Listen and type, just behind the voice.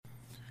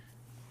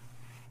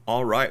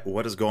All right,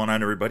 what is going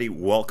on, everybody?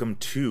 Welcome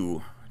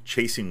to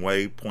Chasing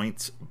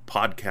Waypoints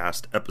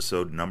podcast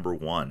episode number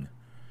 1.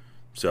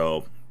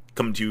 So,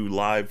 coming to you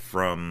live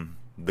from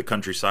the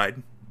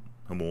countryside.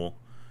 We'll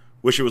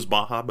wish it was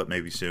Baja, but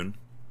maybe soon.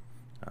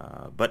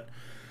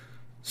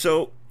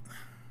 So,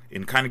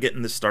 in kind of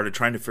getting this started,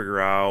 trying to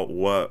figure out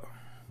what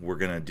we're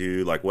going to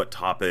do, like what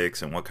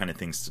topics and what kind of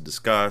things to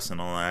discuss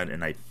and all that.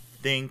 And I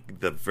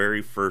think the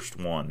very first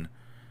one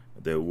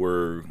that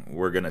we're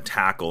going to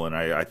tackle, and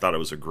I thought it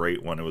was a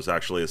great one. It was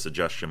actually a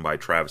suggestion by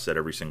Travis at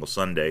Every Single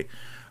Sunday.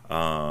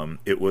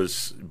 It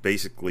was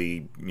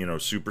basically,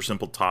 super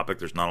simple topic.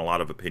 There's not a lot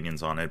of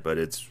opinions on it, but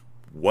it's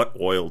what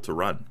oil to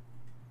run.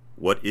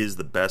 What is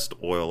the best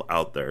oil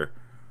out there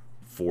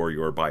for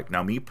your bike?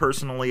 Now, me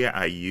personally,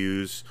 I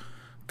use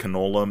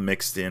canola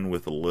mixed in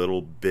with a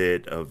little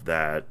bit of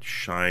that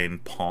Shine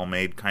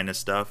pomade kind of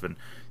stuff, and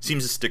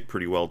seems to stick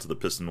pretty well to the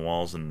piston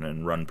walls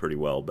and run pretty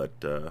well,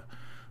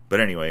 But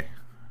anyway,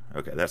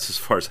 okay, that's as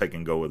far as I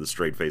can go with a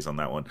straight face on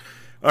that one.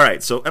 All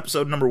right, so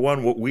episode number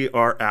 1, what we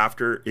are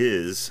after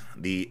is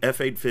the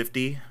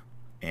F850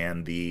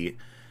 and the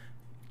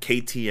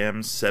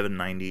KTM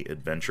 790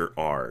 Adventure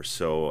R.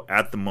 So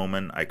at the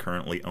moment, I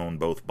currently own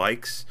both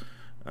bikes,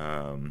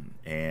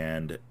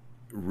 and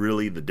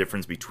really the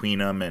difference between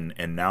them,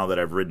 and now that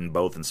I've ridden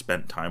both and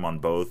spent time on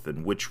both,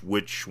 and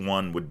which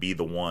one would be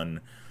the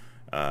one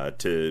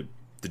to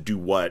do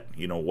what,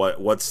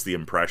 what's the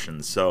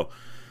impression. So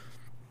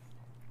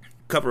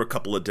cover a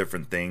couple of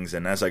different things,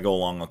 and as I go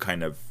along I'll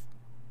kind of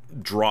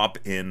drop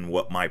in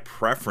what my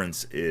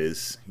preference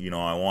is.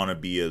 I want to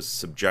be as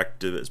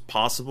subjective as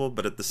possible,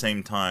 but at the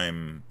same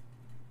time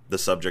the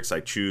subjects I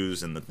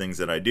choose and the things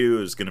that I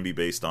do is going to be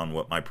based on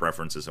what my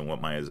preference is and what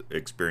my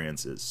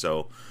experience is.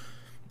 So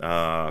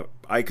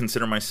I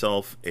consider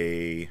myself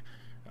a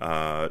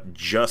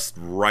just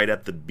right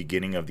at the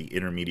beginning of the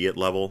intermediate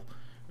level.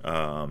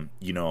 I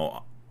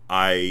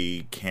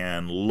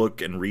can look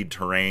and read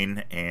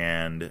terrain,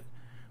 and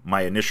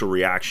my initial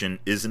reaction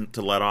isn't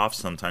to let off.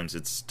 Sometimes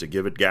it's to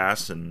give it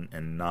gas and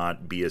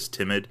not be as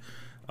timid.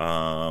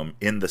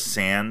 In the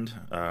sand,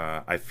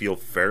 I feel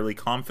fairly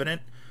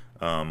confident.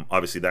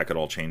 Obviously, that could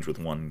all change with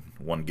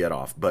one get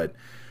off. But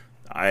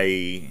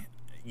there's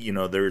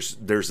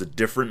a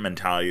different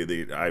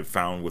mentality that I've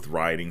found with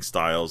riding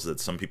styles, that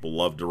some people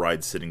love to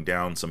ride sitting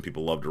down, some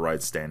people love to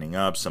ride standing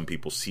up, some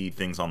people see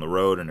things on the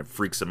road and it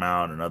freaks them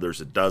out, and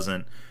others it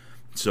doesn't.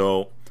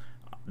 So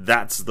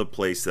that's the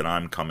place that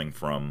I'm coming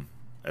from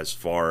as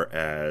far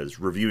as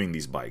reviewing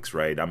these bikes,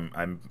 right?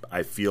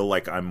 I feel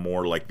like I'm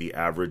more like the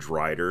average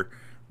rider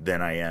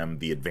than I am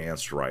the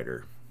advanced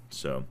rider.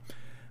 So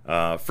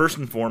first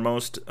and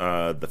foremost,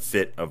 the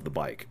fit of the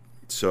bike.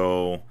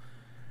 So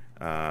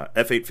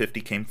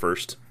F850 came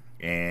first,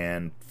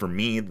 and for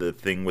me, the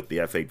thing with the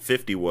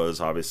F850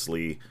 was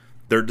obviously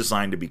they're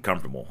designed to be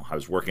comfortable. I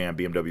was working at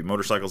BMW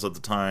Motorcycles at the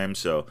time,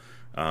 so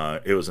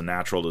it was a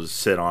natural to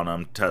sit on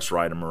them, test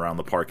ride them around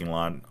the parking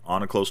lot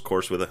on a close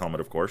course with a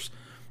helmet, of course,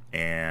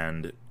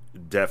 and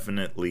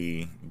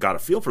definitely got a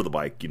feel for the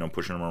bike,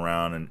 pushing them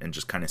around and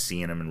just kind of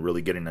seeing them and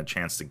really getting a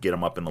chance to get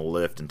them up in the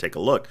lift and take a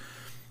look.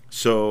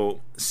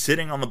 So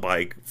sitting on the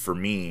bike, for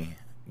me,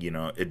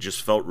 it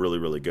just felt really,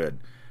 really good.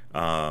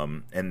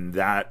 And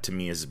that to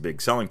me is a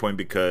big selling point,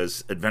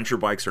 because adventure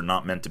bikes are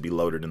not meant to be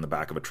loaded in the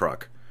back of a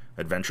truck.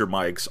 Adventure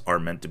bikes are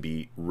meant to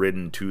be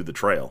ridden to the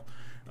trail,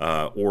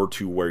 or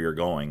to where you're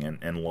going,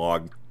 and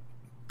log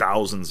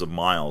thousands of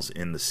miles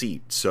in the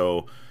seat.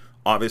 So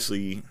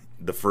obviously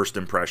the first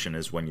impression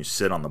is when you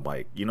sit on the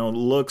bike.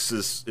 Looks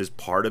is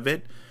part of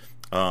it,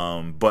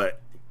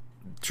 but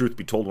truth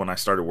be told, when I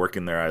started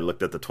working there, I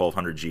looked at the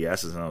 1200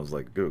 GSs and I was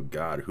like, good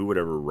God, who would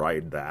ever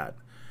ride that?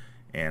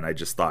 And I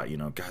just thought,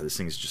 God, this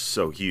thing is just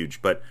so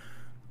huge. But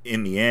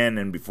in the end,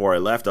 and before I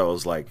left, I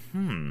was like,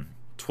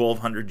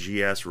 1200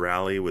 GS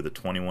rally with a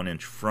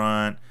 21-inch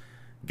front,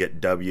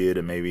 get W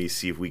to maybe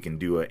see if we can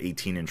do a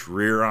 18-inch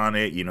rear on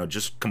it,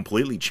 just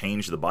completely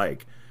change the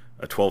bike.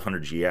 A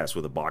 1200 GS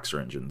with a boxer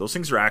engine. Those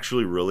things are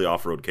actually really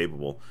off-road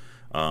capable,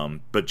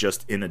 but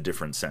just in a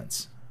different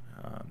sense.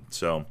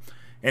 So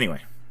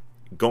anyway,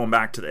 going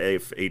back to the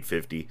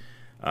F850,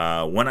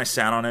 when I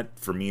sat on it,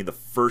 for me, the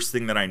first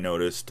thing that I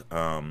noticed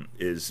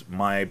is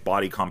my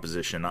body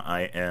composition.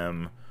 I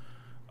am,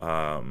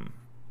 some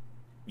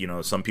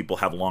people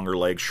have longer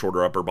legs,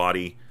 shorter upper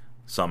body.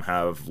 Some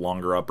have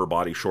longer upper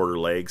body, shorter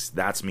legs.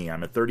 That's me.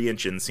 I'm a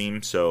 30-inch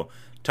inseam, so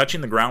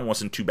touching the ground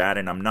wasn't too bad,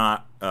 and I'm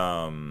not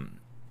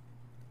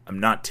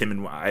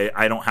timid.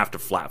 I don't have to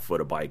flat foot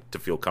a bike to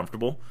feel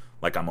comfortable.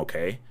 Like, I'm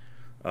okay.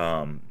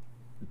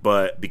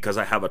 But because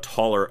I have a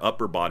taller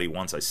upper body,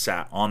 once I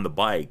sat on the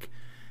bike,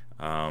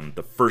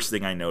 the first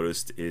thing I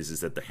noticed is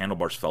that the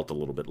handlebars felt a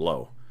little bit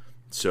low.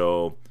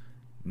 So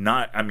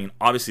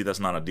obviously that's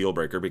not a deal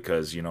breaker,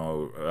 because,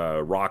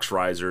 Rox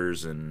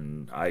risers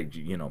and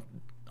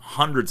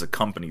hundreds of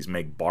companies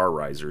make bar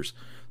risers,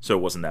 so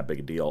it wasn't that big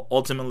a deal.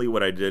 Ultimately,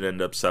 what I did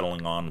end up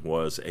settling on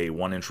was a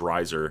 1-inch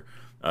riser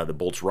that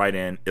bolts right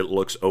in. It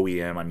looks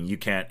OEM. You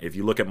can't, if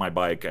you look at my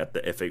bike at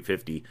the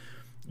F850,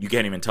 you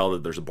can't even tell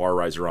that there's a bar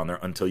riser on there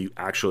until you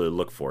actually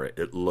look for it.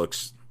 It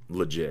looks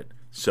legit.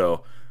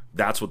 So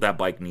that's what that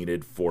bike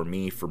needed for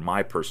me, for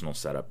my personal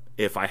setup.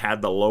 If I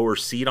had the lower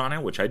seat on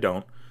it, which I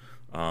don't,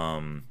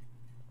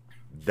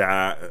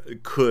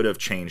 that could have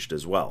changed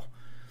as well.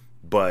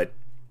 But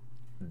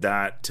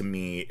that to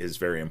me is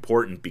very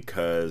important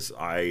because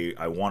I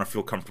want to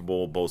feel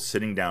comfortable both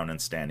sitting down and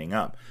standing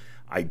up.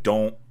 I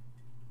don't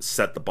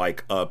set the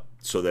bike up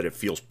so that it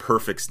feels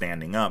perfect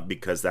standing up,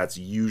 because that's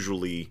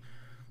usually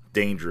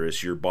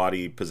dangerous. Your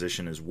body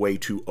position is way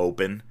too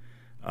open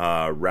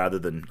rather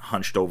than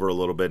hunched over a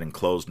little bit and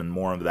closed and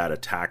more of that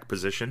attack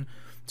position.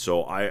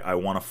 So I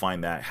want to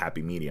find that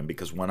happy medium,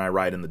 because when I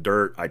ride in the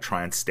dirt, I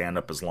try and stand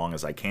up as long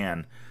as I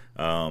can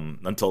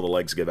until the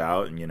legs give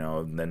out,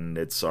 and then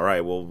it's all right.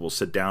 We'll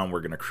sit down.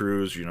 We're gonna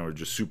cruise.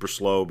 Just super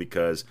slow,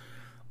 because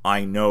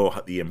I know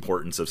the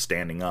importance of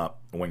standing up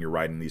when you're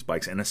riding these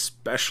bikes, and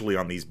especially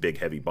on these big,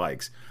 heavy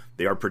bikes.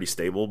 They are pretty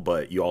stable,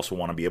 but you also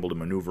want to be able to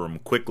maneuver them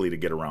quickly to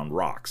get around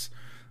rocks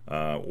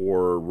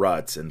or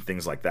ruts and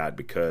things like that,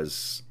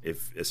 because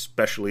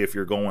especially if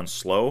you're going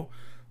slow,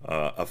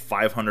 a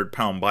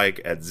 500-pound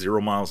bike at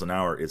 0 miles an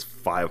hour is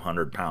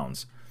 500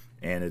 pounds.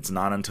 And it's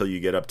not until you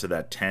get up to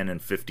that 10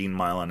 and 15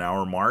 mile an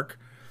hour mark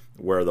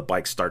where the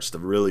bike starts to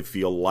really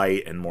feel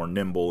light and more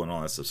nimble and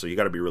all that stuff. So you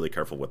got to be really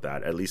careful with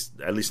that, at least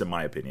in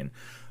my opinion.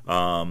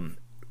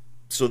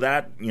 So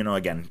that,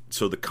 again,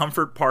 so the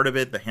comfort part of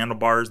it, the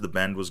handlebars, the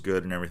bend was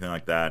good and everything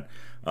like that.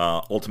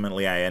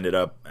 Ultimately, I ended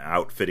up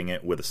outfitting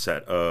it with a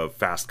set of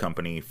Fast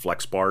Company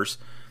flex bars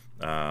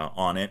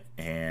on it,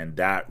 and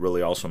that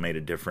really also made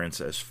a difference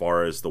as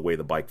far as the way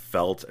the bike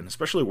felt, and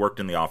especially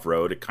worked in the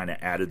off-road. It kind of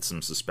added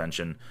some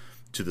suspension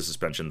to the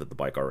suspension that the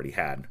bike already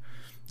had.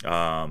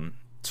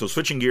 So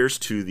switching gears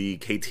to the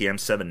KTM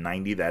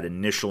 790, that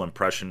initial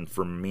impression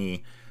for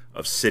me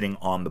of sitting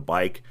on the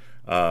bike,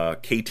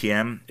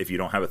 KTM, if you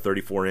don't have a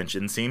 34-inch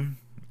inseam,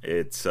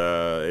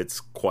 it's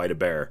quite a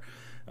bear.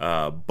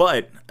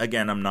 But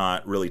again, I'm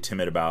not really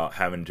timid about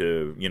having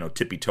to,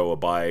 tippy toe a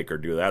bike or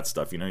do that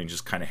stuff. You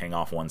just kind of hang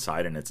off one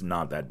side and it's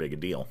not that big a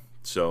deal.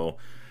 So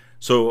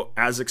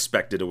as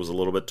expected, it was a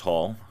little bit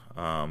tall,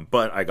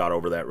 but I got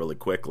over that really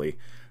quickly.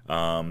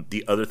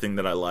 The other thing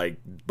that I like,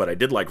 but I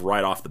did like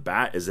right off the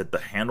bat, is that the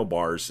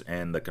handlebars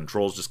and the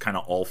controls just kind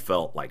of all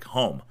felt like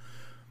home.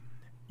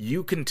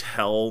 You can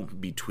tell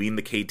between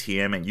the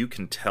KTM and you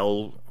can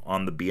tell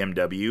on the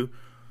BMW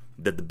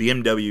that the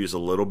BMW is a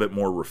little bit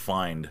more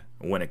refined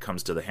when it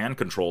comes to the hand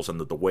controls, and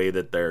that the way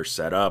that they're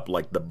set up,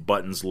 like the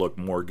buttons look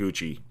more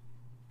Gucci.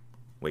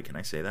 Wait, can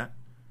I say that?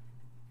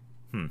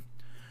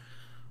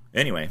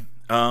 Anyway,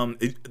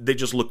 they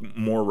just look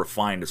more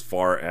refined as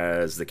far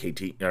as the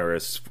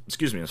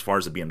as far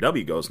as the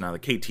BMW goes. Now the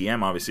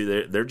KTM,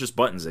 obviously, they're just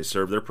buttons. They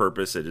serve their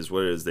purpose. It is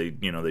what it is. They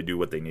do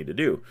what they need to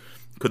do.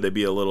 Could they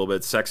be a little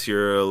bit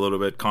sexier, a little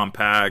bit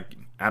compact?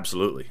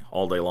 Absolutely,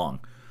 all day long.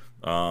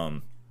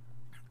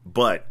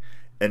 But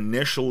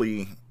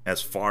initially,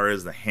 as far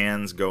as the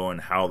hands go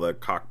and how the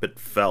cockpit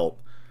felt,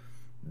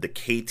 the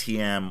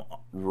KTM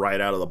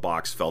right out of the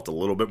box felt a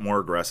little bit more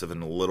aggressive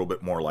and a little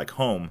bit more like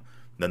home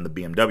than the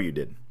BMW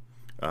did,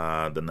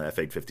 than the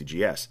F850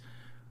 GS.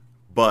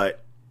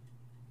 But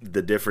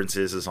the difference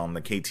is on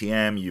the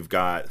KTM, you've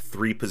got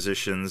 3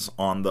 positions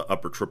on the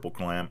upper triple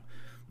clamp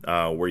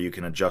where you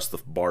can adjust the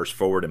bars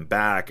forward and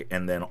back,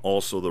 and then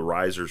also the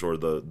risers or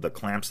the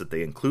clamps that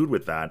they include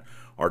with that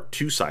are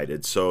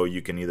 2-sided, so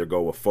you can either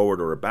go a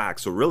forward or a back.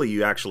 So really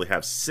you actually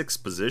have 6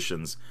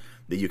 positions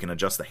that you can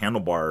adjust the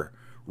handlebar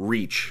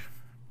reach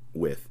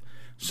with.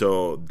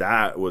 So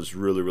that was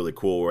really, really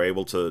cool. We're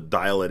able to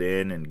dial it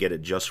in and get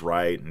it just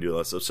right and do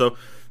that stuff. So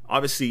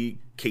obviously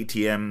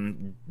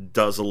KTM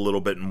does a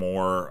little bit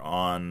more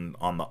on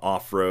the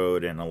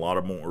off-road and a lot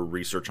of more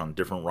research on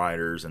different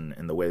riders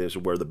and the way this,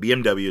 where the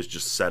BMW is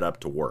just set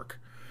up to work.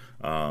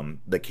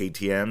 The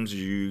KTMs,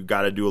 you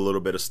got to do a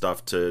little bit of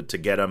stuff to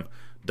get them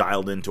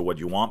dialed into what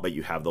you want, but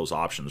you have those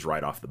options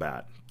right off the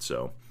bat.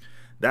 So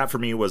that for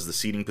me was the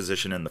seating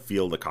position and the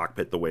feel of the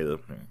cockpit,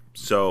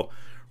 so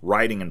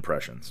riding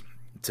impressions.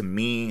 To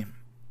me,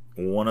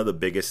 one of the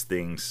biggest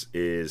things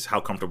is how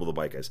comfortable the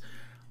bike is.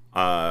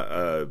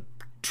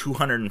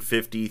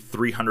 250,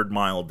 300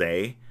 mile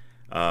day,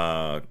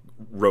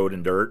 road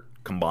and dirt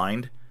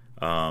combined.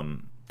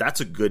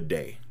 That's a good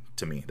day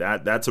to me.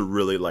 That's a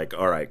really like,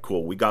 all right,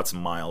 cool. We got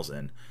some miles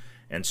in.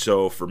 And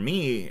so for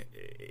me,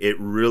 it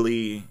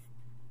really,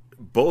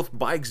 both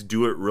bikes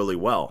do it really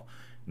well.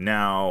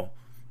 Now,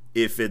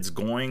 if it's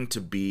going to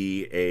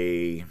be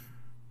a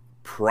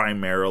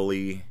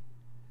primarily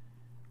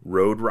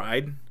road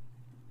ride,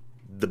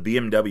 the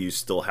BMW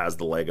still has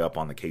the leg up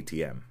on the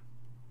KTM.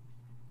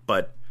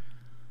 But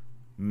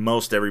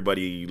most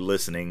everybody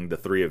listening, the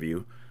 3 of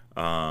you,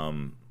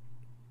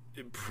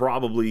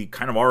 probably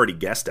kind of already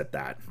guessed at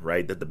that,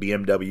 right? That the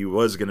BMW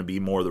was going to be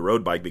more the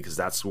road bike because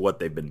that's what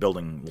they've been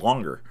building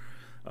longer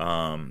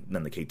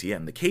than the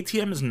KTM. The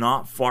KTM is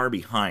not far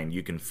behind.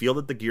 You can feel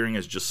that the gearing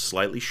is just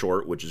slightly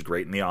short, which is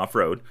great in the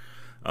off-road.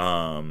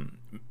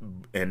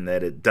 and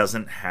that it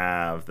doesn't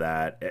have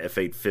that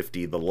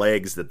F850, the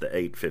legs that the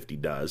 850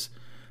 does.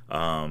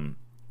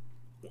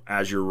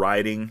 As you're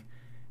riding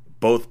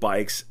both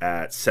bikes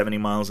at 70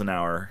 miles an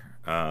hour,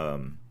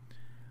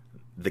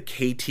 the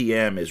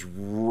KTM is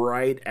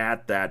right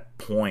at that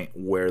point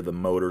where the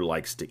motor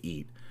likes to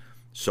eat.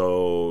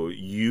 So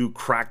you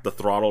crack the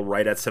throttle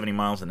right at 70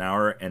 miles an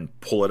hour and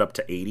pull it up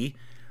to 80.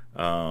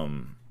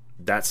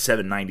 That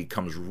 790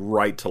 comes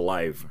right to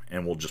life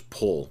and will just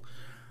pull.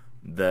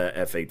 The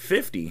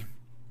F850,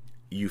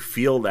 you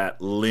feel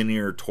that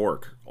linear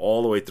torque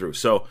all the way through.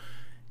 So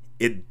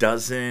it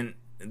doesn't,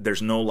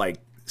 there's no like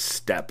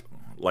step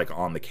like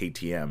on the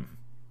KTM.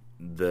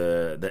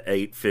 The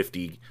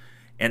 850,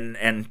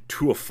 and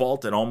to a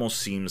fault, it almost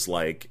seems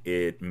like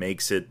it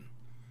makes it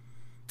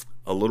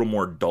a little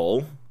more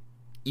dull,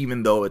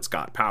 even though it's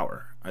got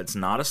power. It's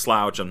not a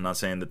slouch. I'm not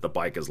saying that the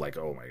bike is like,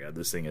 oh my god,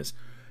 this thing is.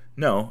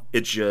 No,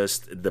 it's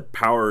just the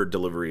power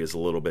delivery is a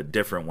little bit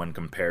different when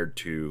compared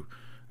to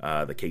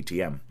the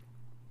KTM.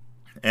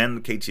 And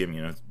the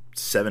KTM,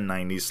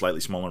 790,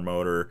 slightly smaller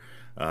motor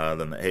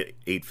than the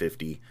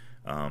 850.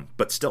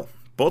 But still,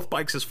 both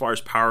bikes, as far as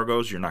power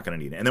goes, you're not going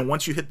to need it. And then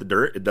once you hit the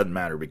dirt, it doesn't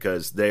matter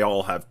because they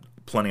all have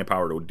plenty of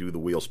power to do the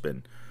wheel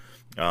spin.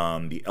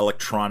 The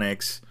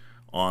electronics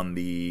on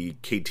the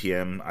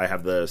KTM, I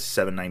have the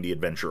 790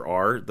 Adventure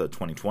R, the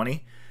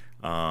 2020.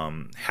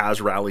 Has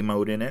rally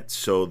mode in it,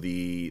 so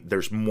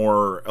there's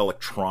more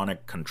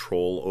electronic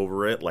control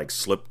over it, like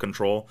slip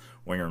control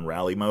when you're in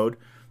rally mode,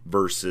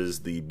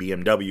 versus the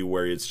BMW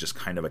where it's just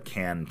kind of a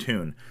canned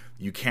tune.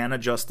 You can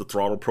adjust the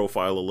throttle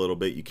profile a little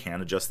bit, you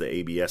can adjust the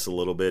ABS a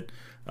little bit,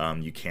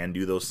 you can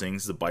do those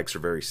things. The bikes are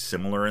very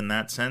similar in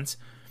that sense.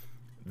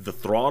 The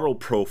throttle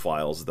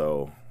profiles,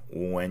 though,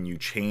 when you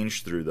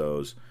change through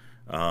those,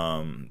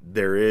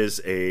 there is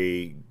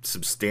a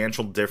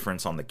substantial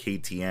difference on the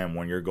KTM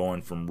when you're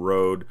going from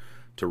road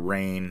to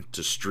rain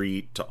to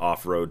street to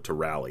off-road to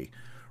rally.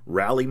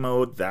 Rally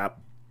mode, that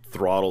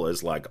throttle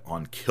is like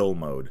on kill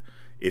mode.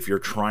 If you're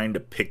trying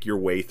to pick your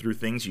way through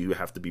things, you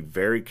have to be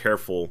very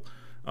careful.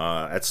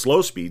 At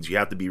slow speeds, you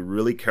have to be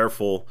really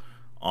careful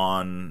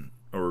on,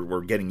 or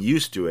we're getting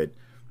used to it,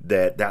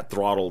 that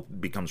throttle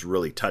becomes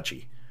really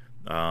touchy.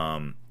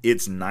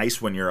 It's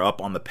nice when you're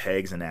up on the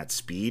pegs and at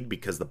speed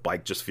because the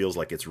bike just feels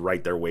like it's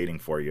right there waiting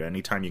for you.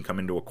 Anytime you come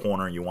into a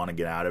corner and you want to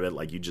get out of it,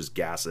 like you just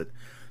gas it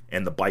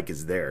and the bike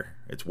is there.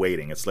 It's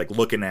waiting. It's like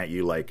looking at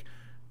you like,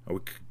 oh,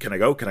 can I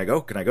go? Can I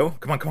go? Can I go?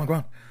 Come on, come on, come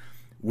on.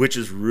 Which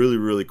is really,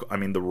 really cool. I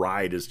mean, the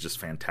ride is just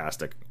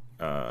fantastic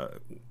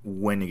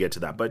when you get to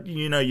that. But,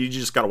 you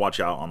just got to watch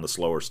out on the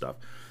slower stuff.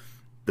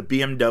 The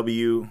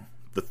BMW,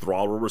 the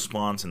throttle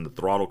response and the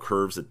throttle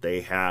curves that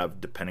they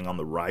have, depending on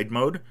the ride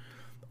mode,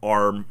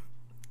 are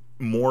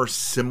more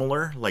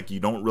similar. Like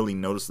you don't really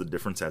notice the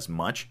difference as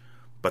much,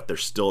 but they're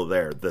still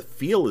there. The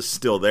feel is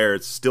still there.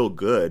 It's still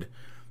good,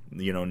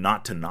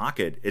 not to knock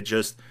it. It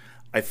just,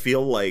 I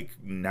feel like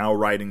now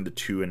riding the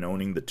 2 and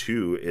owning the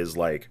 2 is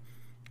like,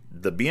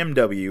 the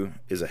BMW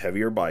is a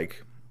heavier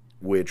bike,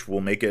 which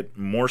will make it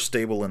more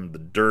stable in the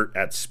dirt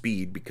at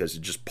speed because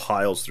it just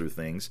piles through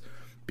things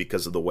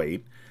because of the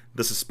weight.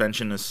 The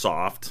suspension is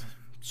soft,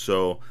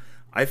 so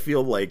I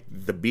feel like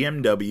the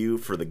BMW,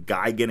 for the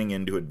guy getting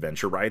into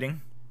adventure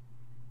riding,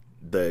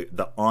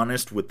 the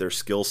honest with their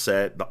skill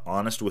set, the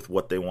honest with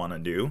what they want to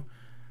do,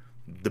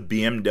 the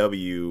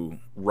BMW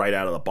right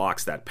out of the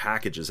box, that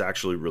package is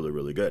actually really,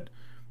 really good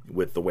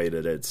with the way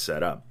that it's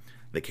set up.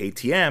 The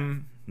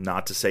KTM,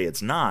 not to say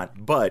it's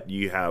not, but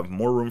you have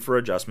more room for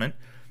adjustment.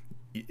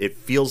 It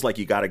feels like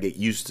you got to get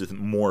used to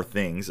more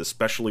things,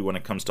 especially when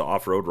it comes to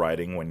off-road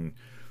riding.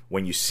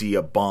 When you see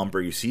a bump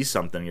or you see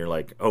something, you're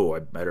like, oh, I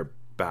better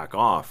back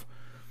off.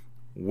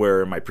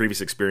 Where my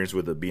previous experience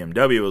with the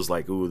BMW was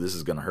like, ooh, this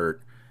is going to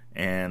hurt.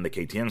 And the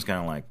KTM's kind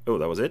of like, oh,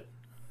 that was it?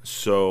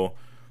 So,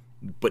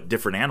 but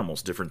different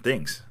animals, different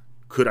things.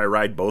 Could I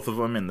ride both of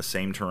them in the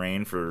same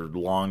terrain for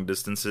long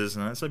distances?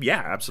 And I said,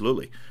 yeah,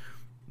 absolutely.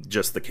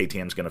 Just the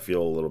KTM's going to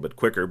feel a little bit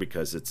quicker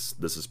because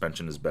the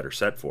suspension is better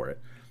set for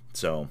it.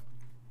 So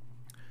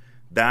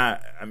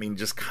that,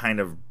 just kind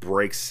of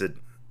breaks it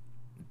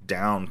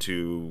down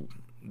to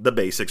the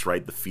basics,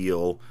 right? The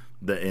feel,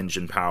 the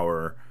engine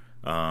power,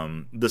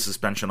 the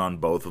suspension on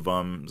both of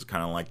them is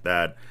kind of like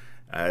that.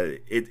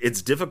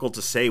 It's difficult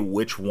to say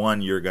which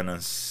one you're going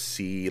to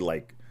see,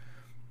 like,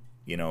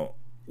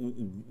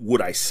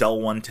 would I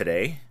sell one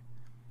today?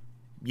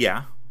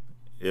 Yeah.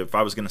 If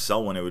I was going to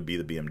sell one, it would be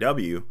the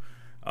BMW.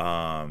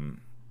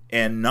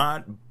 And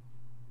not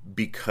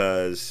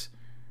because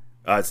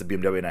it's the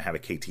BMW and I have a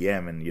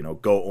KTM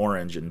and, go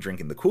orange and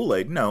drinking the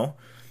Kool-Aid. No,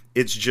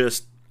 it's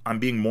just I'm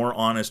being more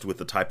honest with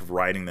the type of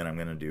riding that I'm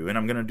going to do. And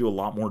I'm going to do a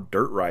lot more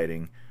dirt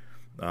riding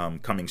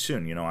coming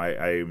soon.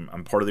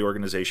 I'm part of the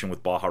organization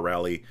with Baja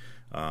Rally.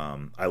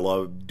 I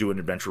love doing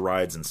adventure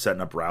rides and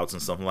setting up routes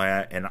and stuff like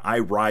that. And I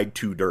ride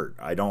to dirt.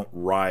 I don't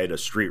ride a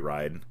street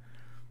ride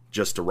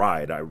just to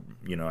ride. I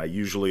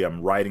usually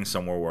I'm riding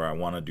somewhere where I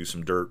want to do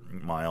some dirt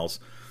miles,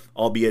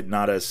 albeit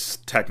not as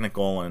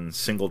technical and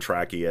single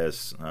tracky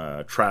as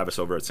Travis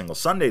over at Single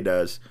Sunday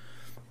does.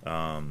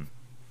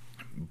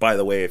 By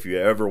the way, if you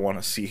ever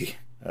want to see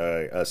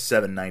a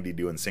 790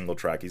 doing single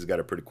track, he's got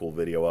a pretty cool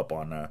video up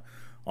on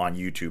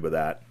YouTube of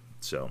that.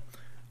 So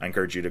I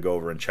encourage you to go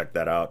over and check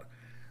that out.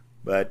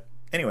 But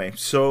anyway,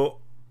 so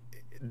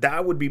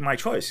that would be my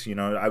choice.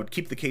 I would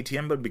keep the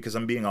KTM, but because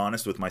I'm being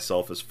honest with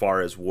myself as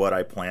far as what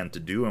I plan to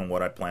do and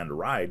what I plan to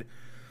ride,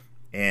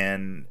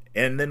 and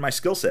then my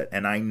skill set.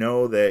 And I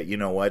know that,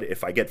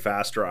 if I get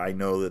faster, I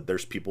know that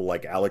there's people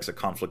like Alex at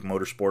Conflict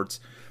Motorsports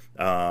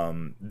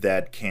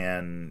that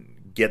can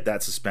get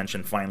that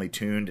suspension finely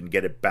tuned and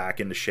get it back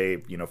into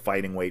shape,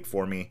 fighting weight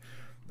for me.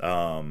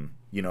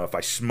 If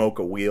I smoke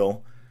a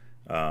wheel,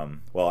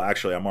 well,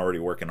 actually, I'm already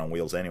working on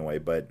wheels anyway,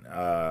 but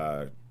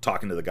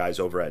talking to the guys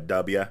over at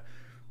W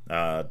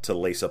to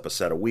lace up a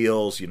set of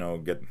wheels,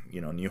 get,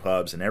 new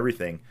hubs and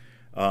everything.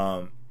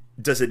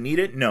 Does it need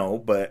it? No,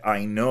 but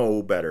I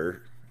know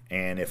better.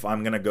 And if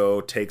I'm going to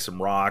go take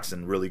some rocks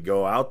and really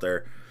go out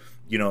there,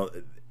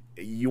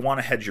 you want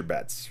to hedge your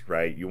bets,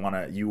 right? You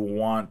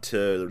want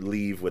to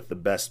leave with the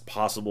best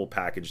possible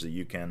package that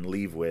you can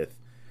leave with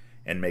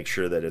and make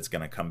sure that it's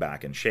going to come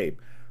back in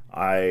shape.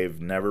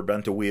 I've never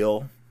bent a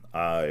wheel.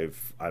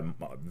 I'm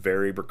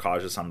very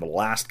precautious. I'm the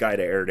last guy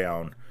to air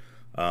down.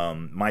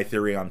 My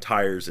theory on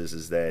tires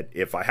is that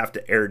if I have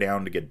to air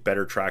down to get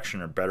better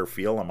traction or better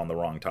feel, I'm on the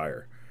wrong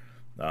tire.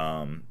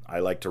 I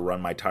like to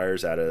run my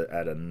tires at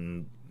a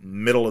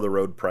middle of the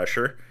road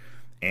pressure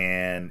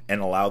and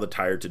allow the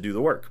tire to do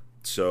the work.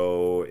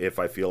 So if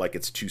I feel like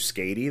it's too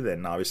skatey,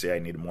 then obviously I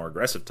need a more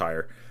aggressive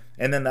tire.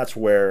 And then that's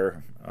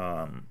where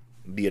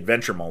the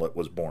Adventure Mullet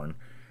was born,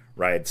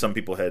 right? Some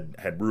people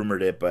had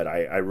rumored it, but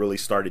I really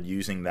started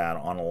using that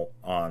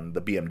on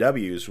the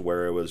BMWs,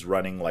 where it was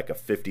running like a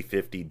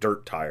 50-50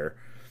 dirt tire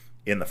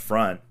in the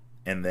front,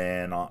 and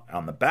then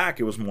on the back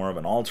it was more of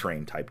an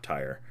all-terrain type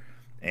tire.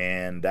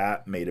 And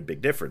that made a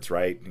big difference,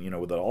 right?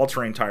 With an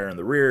all-terrain tire in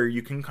the rear,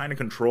 you can kind of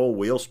control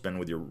wheel spin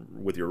with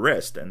your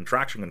wrist and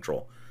traction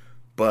control.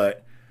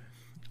 But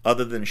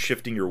other than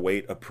shifting your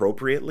weight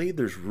appropriately,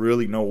 there's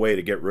really no way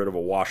to get rid of a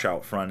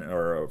washout front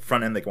or a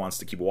front end that wants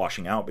to keep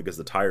washing out because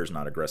the tire's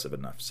not aggressive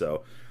enough.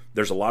 So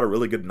there's a lot of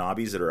really good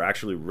knobbies that are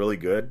actually really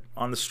good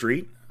on the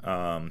street,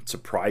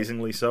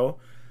 surprisingly so.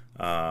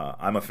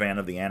 I'm a fan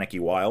of the Anarchy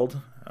Wild.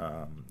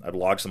 I've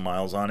logged some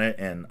miles on it,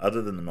 and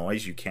other than the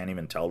noise, you can't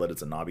even tell that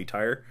it's a knobby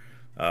tire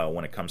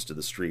when it comes to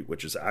the street,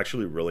 which is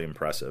actually really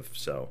impressive.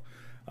 So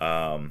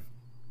Bridgestone,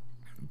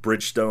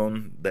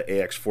 the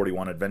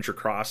AX41 Adventure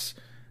Cross,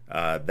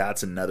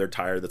 that's another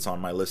tire that's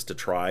on my list to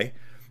try.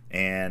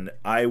 And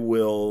I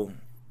will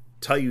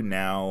tell you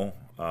now,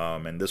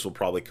 and this will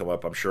probably come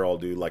up, I'm sure I'll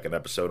do like an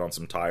episode on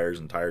some tires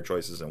and tire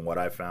choices and what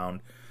I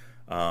found.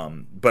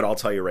 But I'll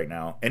tell you right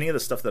now, any of the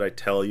stuff that I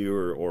tell you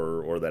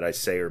or that I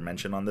say or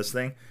mention on this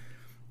thing,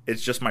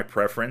 it's just my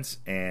preference,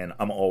 and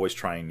I'm always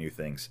trying new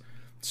things.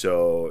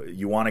 So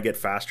you want to get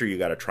faster, you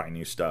got to try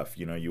new stuff.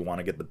 You want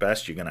to get the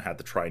best, you're going to have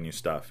to try new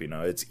stuff.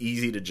 It's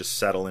easy to just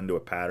settle into a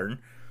pattern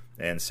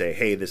and say,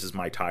 hey, this is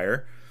my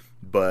tire.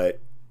 But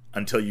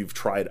until you've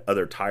tried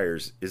other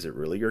tires, is it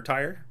really your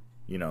tire?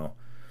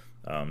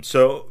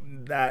 So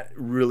that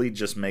really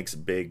just makes a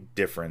big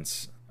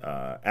difference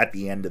at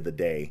the end of the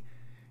day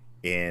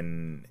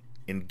in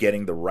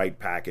getting the right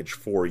package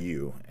for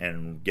you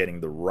and getting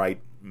the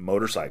right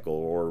motorcycle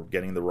or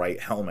getting the right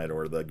helmet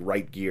or the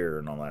right gear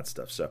and all that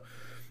stuff. So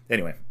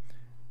anyway,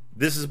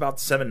 this is about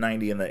the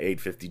 790 and the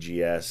 850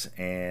 GS,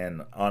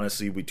 and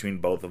honestly, between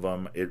both of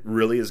them, it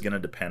really is going to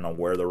depend on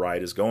where the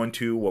ride is going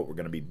to, what we're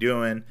going to be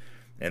doing,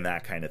 and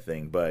that kind of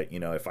thing. But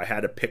if I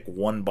had to pick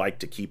one bike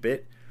to keep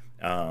it,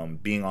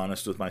 being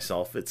honest with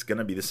myself, it's going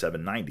to be the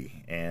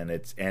 790, and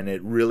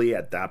it really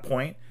at that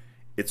point,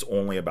 it's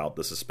only about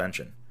the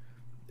suspension.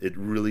 It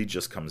really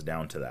just comes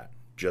down to that,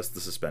 just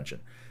the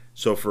suspension.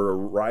 So for a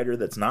rider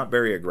that's not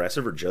very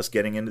aggressive or just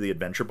getting into the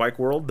adventure bike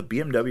world, the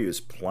BMW is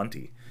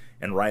plenty.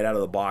 And right out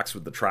of the box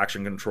with the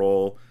traction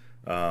control,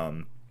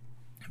 the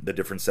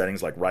different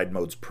settings like Ride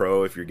Modes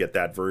Pro, if you get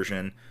that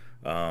version.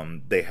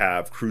 They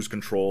have cruise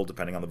control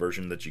depending on the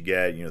version that you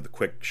get, the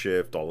quick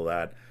shift, all of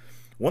that.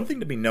 One thing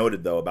to be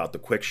noted, though, about the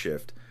quick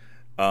shift,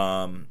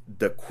 on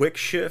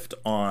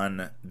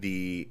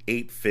the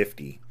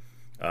 850,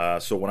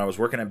 so when I was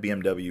working at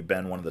BMW,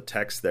 Ben, one of the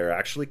techs there,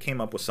 actually came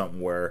up with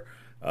something where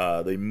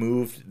they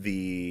moved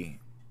the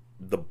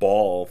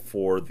ball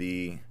for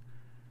the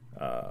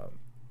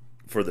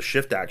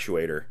shift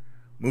actuator,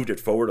 moved it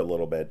forward a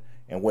little bit,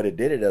 and what it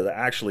did, it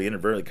actually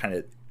inadvertently kind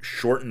of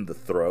shortened the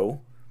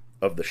throw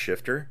of the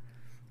shifter,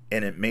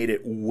 and it made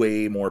it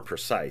way more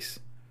precise.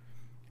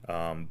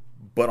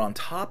 But on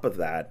top of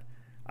that,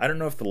 I don't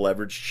know if the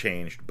leverage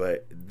changed,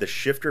 but the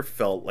shifter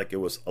felt like it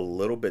was a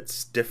little bit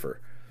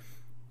stiffer.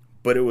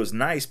 But it was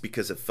nice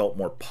because it felt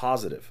more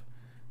positive.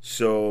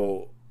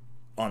 So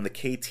on the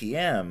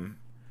KTM,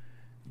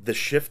 the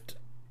shift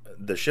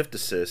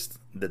assist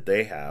that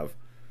they have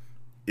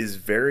is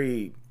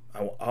very,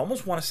 I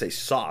almost want to say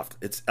soft.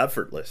 It's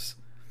effortless.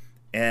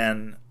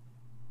 And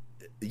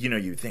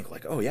you think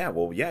like, oh yeah,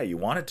 well yeah, you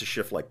want it to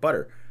shift like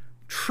butter.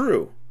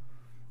 True.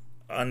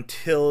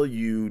 until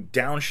you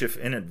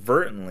downshift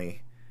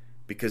inadvertently,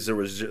 because there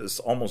was just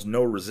almost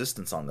no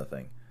resistance on the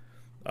thing.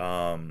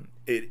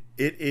 It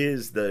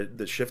is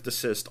the shift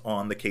assist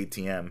on the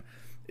KTM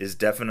is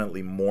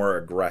definitely more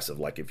aggressive.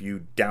 Like if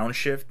you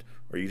downshift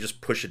or you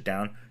just push it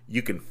down,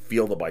 you can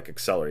feel the bike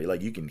accelerate.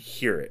 Like you can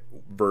hear it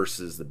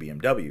versus the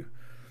BMW.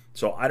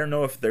 So I don't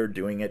know if they're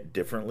doing it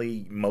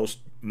differently. Most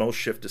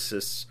shift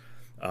assists,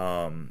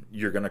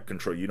 you're going to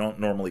control. You don't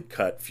normally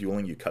cut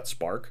fueling, you cut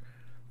spark.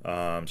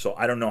 So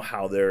I don't know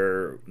how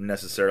they're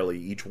necessarily,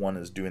 each one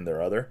is doing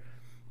their other.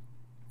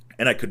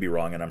 And I could be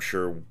wrong, and I'm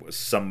sure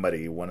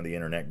somebody, one of the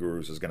internet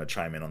gurus, is going to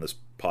chime in on this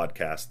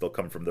podcast. They'll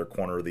come from their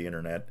corner of the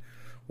internet,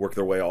 work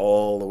their way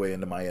all the way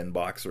into my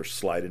inbox or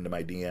slide into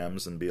my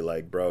DMs and be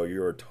like, bro,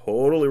 you're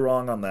totally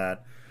wrong on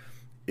that.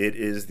 It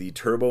is the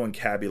turbo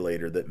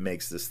encabulator that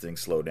makes this thing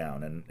slow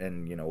down.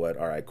 And you know what?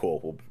 All right, cool.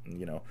 Well,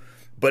 you know,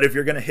 but if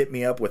you're going to hit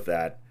me up with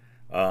that,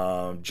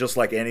 just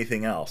like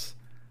anything else,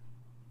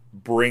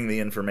 bring the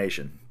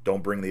information.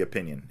 Don't bring the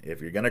opinion. If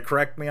you're going to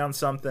correct me on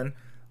something,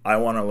 I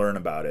want to learn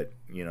about it.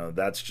 You know,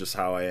 that's just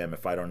how I am.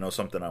 If I don't know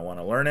something, I want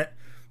to learn it.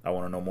 I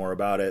want to know more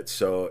about it.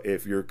 So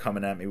if you're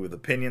coming at me with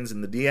opinions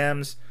in the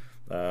DMs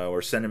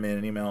or sending me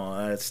an email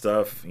on that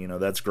stuff, you know,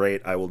 that's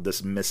great. I will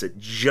dismiss it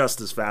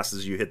just as fast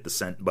as you hit the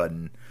sent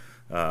button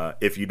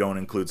if you don't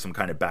include some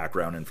kind of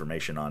background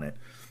information on it.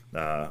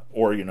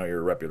 Or, you know, you're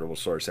a reputable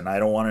source. And I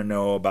don't want to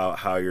know about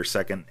how your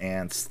second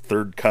aunt's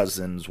third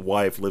cousin's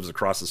wife lives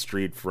across the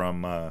street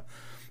from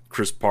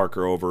Chris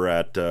Parker over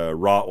at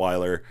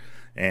Rottweiler,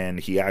 and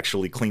he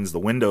actually cleans the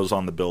windows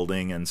on the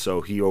building, and so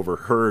he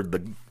overheard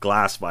the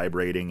glass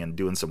vibrating and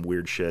doing some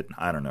weird shit.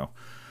 I don't know.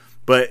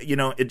 But, you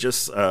know, it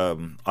just,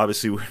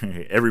 obviously,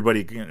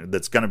 everybody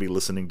that's going to be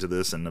listening to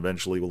this and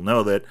eventually will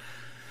know that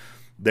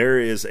there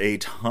is a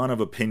ton of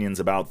opinions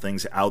about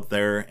things out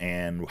there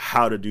and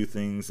how to do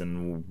things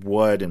and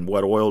what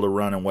oil to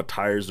run and what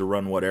tires to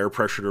run, what air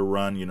pressure to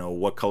run, you know,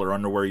 what color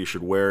underwear you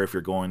should wear if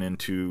you're going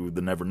into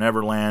the Never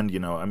Never Land. You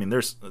know, I mean,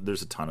 there's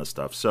a ton of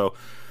stuff. So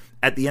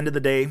at the end of the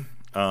day,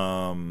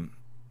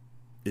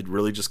 it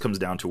really just comes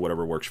down to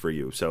whatever works for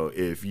you. So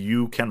if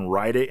you can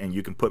ride it and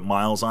you can put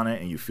miles on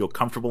it and you feel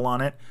comfortable on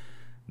it,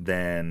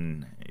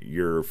 then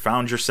you're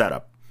found your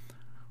setup.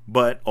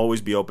 But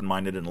always be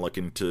open-minded and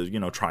looking to, you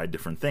know, try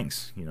different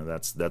things. You know,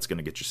 that's going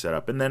to get you set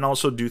up. And then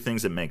also do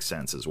things that make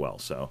sense as well.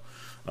 So,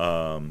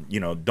 you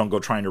know, don't go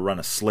trying to run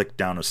a slick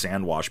down a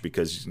sand wash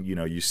because, you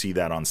know, you see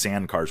that on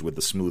sand cars with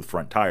the smooth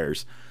front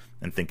tires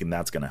and thinking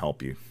that's going to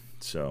help you.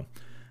 So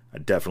I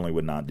definitely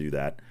would not do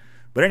that.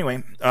 But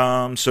anyway,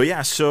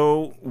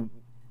 so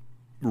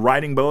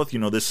riding both, you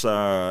know, this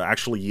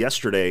actually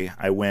yesterday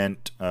I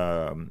went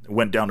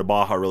down to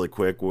Baja really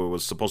quick. It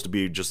was supposed to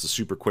be just a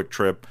super quick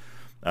trip.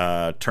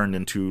 Turned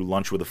into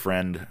lunch with a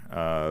friend,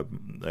 a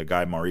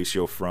guy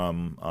Mauricio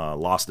from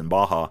Lost in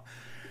Baja,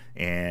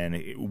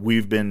 and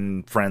we've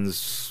been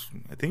friends.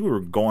 I think we were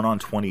going on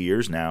 20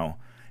 years now,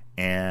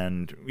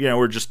 and you know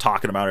we're just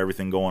talking about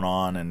everything going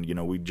on, and you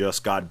know we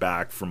just got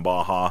back from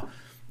Baja,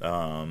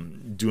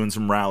 doing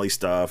some rally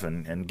stuff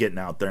and getting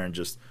out there and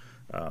just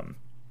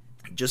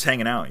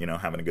hanging out, you know,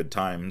 having a good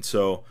time.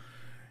 So,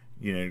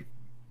 you know,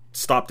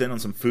 stopped in on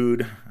some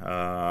food.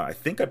 I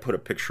think I put a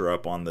picture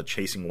up on the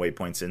Chasing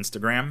Waypoints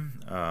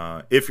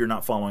Instagram. If you're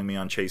not following me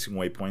on Chasing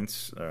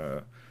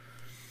Waypoints,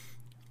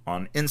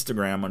 on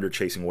Instagram under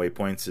Chasing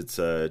Waypoints, it's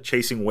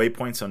Chasing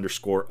Waypoints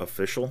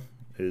 _official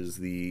is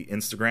the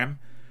Instagram.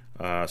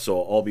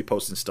 So I'll be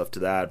posting stuff to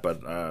that,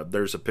 but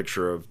there's a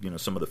picture of, you know,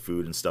 some of the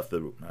food and stuff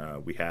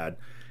that we had.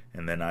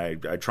 And then I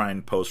try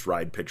and post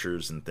ride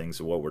pictures and things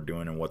of what we're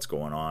doing and what's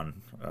going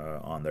on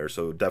there.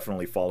 So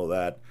definitely follow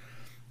that.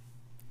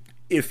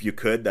 If you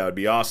could, that would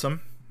be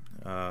awesome.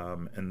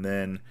 And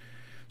then,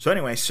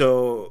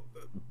 so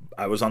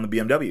I was on the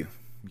BMW.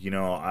 You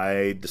know,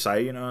 I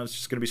decided, you know, it's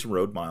just going to be some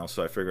road miles.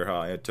 So I figured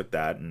how I took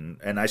that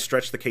and I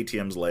stretched the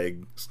KTM's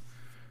legs.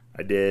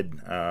 I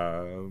did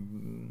about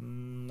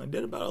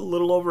a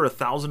little over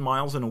 1,000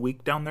 miles in a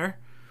week down there.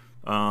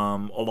 A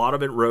lot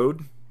of it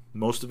road,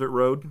 most of it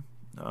road,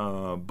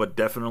 but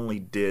definitely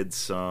did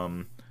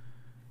some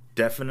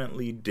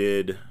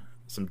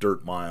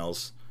dirt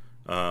miles.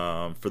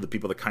 For the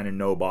people that kind of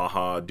know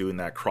Baja, doing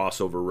that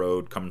crossover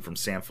road coming from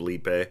San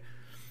Felipe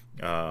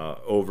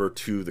over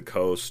to the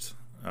coast,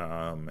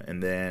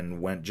 and then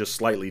went just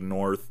slightly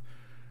north,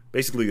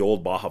 basically the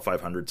old Baja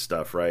 500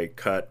 stuff, right?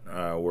 Cut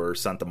where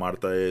Santa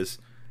Marta is,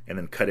 and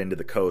then cut into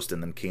the coast,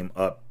 and then came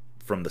up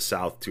from the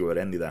south to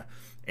Arendida.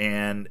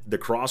 And the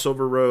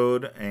crossover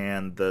road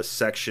and the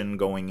section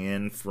going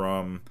in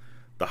from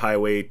the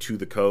highway to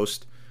the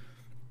coast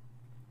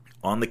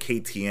on the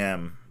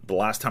KTM, the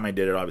last time I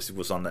did it obviously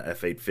was on the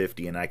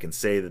F850, and I can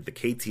say that the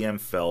KTM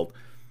felt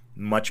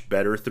much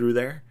better through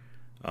there.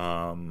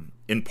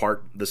 In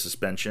part, the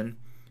suspension.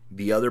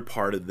 The other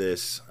part of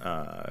this,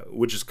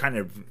 which is kind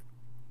of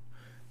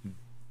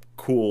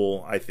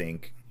cool, I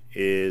think,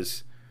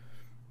 is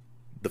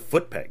the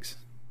foot pegs.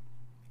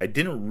 I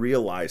didn't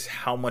realize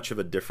how much of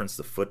a difference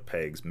the foot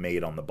pegs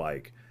made on the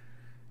bike.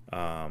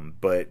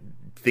 But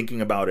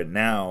thinking about it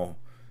now,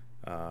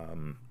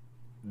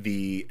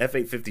 The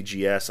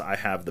F850GS, I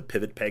have the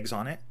pivot pegs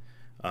on it,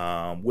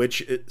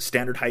 which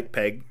standard height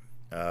peg,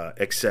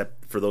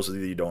 except for those of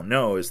you who don't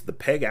know, is the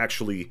peg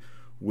actually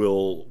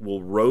will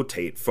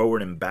rotate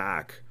forward and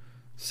back,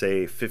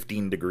 say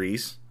 15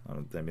 degrees.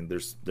 I mean,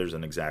 there's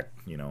an exact,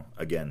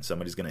 again,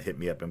 somebody's going to hit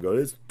me up and go,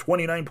 it's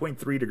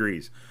 29.3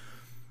 degrees.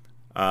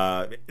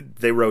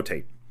 They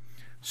rotate.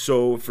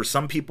 So for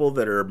some people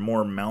that are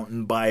more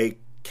mountain bike,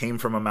 came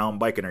from a mountain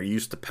bike and are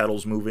used to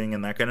pedals moving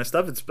and that kind of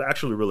stuff, it's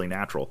actually really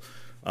natural.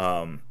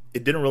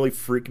 It didn't really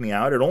freak me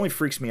out. It only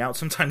freaks me out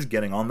sometimes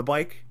getting on the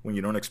bike when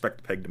you don't expect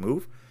the peg to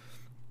move.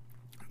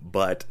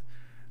 But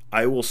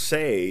I will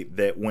say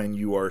that when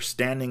you are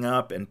standing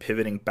up and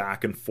pivoting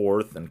back and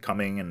forth and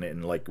coming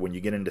and like when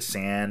you get into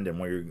sand and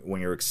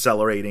when you're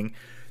accelerating,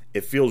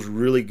 it feels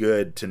really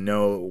good to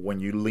know when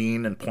you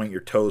lean and point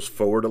your toes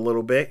forward a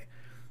little bit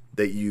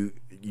that you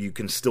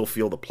can still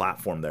feel the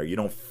platform there. You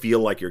don't feel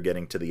like you're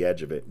getting to the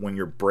edge of it. When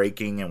you're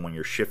braking and when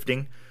you're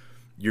shifting,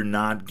 you're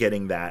not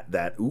getting that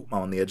I'm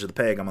on the edge of the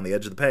peg, I'm on the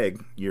edge of the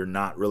peg. You're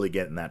not really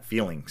getting that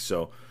feeling.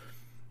 So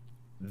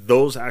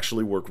those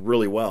actually work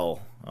really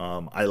well.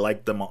 I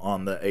like them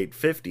on the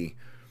 850.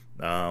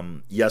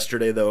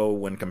 Yesterday, though,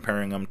 when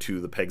comparing them to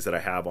the pegs that I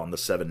have on the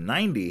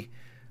 790,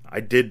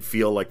 I did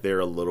feel like they're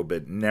a little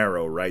bit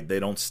narrow, right? They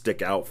don't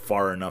stick out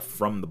far enough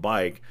from the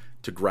bike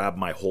to grab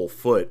my whole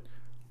foot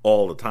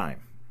all the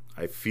time.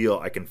 I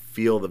can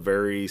feel the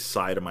very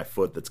side of my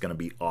foot that's going to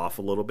be off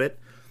a little bit.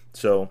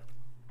 So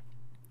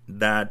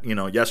that,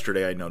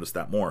 yesterday I noticed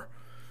that more.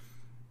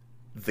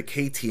 The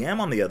KTM,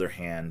 on the other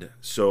hand,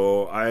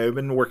 so I've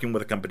been working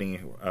with a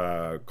company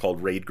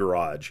called Raid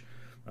Garage.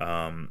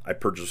 I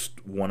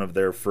purchased one of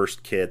their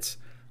first kits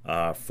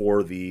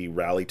for the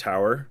Rally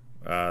Tower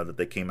that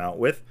they came out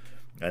with,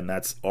 and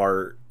that's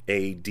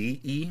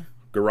RADE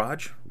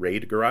Garage,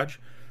 Raid Garage.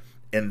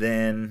 And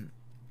then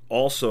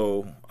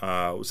also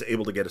was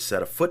able to get a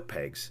set of foot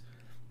pegs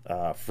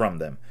from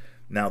them.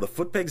 Now, the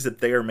foot pegs that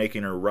they are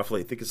making are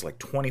roughly, I think it's like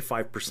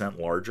 25%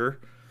 larger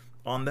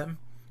on them.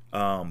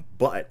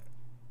 But,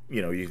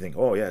 you think,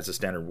 oh, yeah, it's a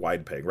standard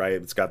wide peg, right?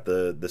 It's got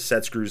the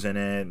set screws in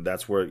it.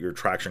 That's where your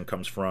traction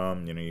comes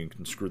from. You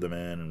can screw them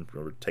in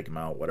or take them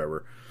out,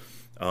 whatever.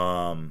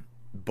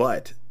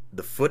 But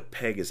the foot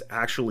peg is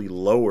actually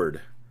lowered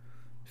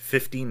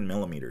 15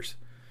 millimeters.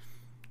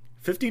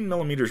 15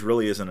 millimeters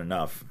really isn't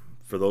enough.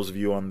 For those of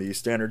you on the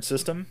standard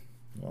system,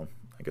 well,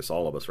 I guess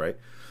all of us, right?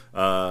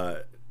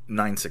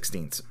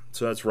 9/16.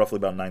 So that's roughly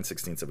about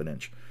 9/16 of an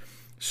inch.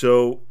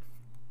 So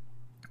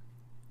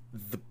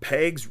the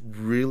pegs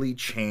really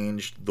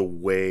changed the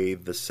way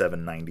the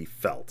 790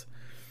 felt.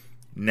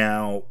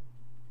 Now,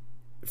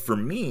 for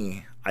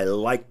me, I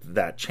liked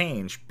that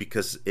change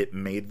because it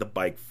made the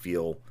bike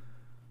feel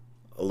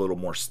a little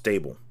more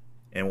stable.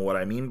 And what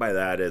I mean by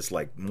that is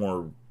like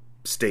more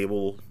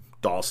stable,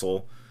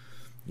 docile.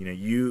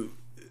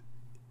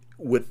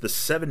 With the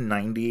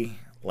 790,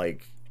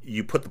 like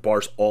you put the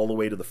bars all the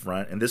way to the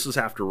front, and this was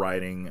after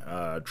riding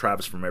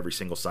Travis from Every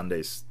Single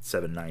Sunday's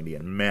 790,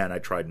 and man, I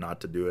tried not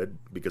to do it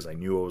because I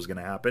knew what was going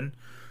to happen,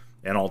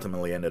 and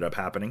ultimately ended up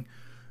happening,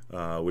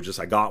 which is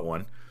I got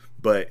one.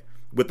 But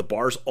with the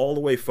bars all the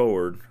way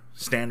forward,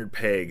 standard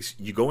pegs,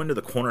 you go into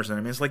the corners,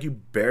 and it's like you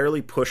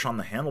barely push on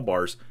the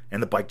handlebars,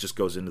 and the bike just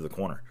goes into the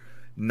corner.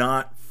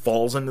 Not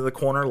falls into the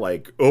corner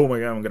like, oh my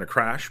god, I'm going to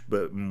crash,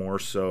 but more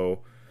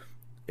so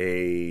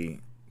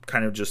a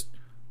kind of just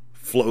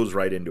flows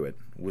right into it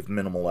with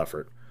minimal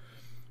effort.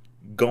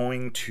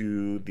 Going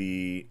to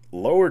the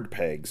lowered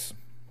pegs,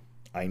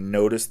 I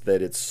noticed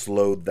that it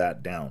slowed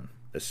that down,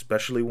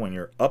 especially when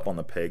you're up on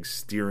the pegs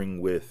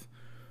steering with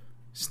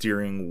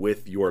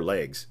your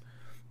legs.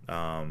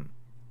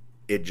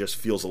 It just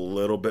feels a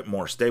little bit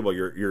more stable.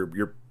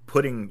 You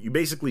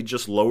basically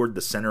just lowered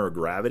the center of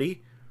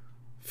gravity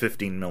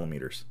 15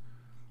 millimeters,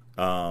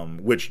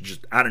 which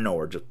just out of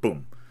nowhere, just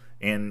boom.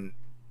 And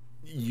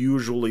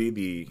usually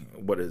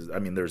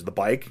there's the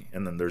bike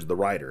and then there's the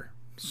rider.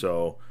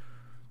 So,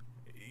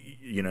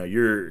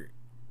 you're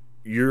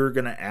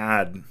going to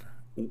add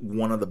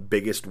one of the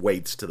biggest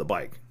weights to the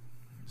bike.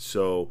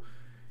 So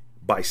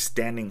by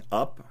standing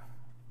up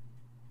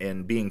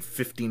and being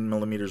 15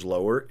 millimeters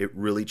lower, it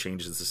really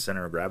changes the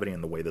center of gravity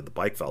and the way that the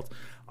bike felt.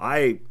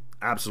 I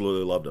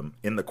absolutely loved them.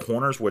 In the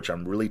corners, which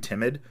I'm really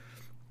timid,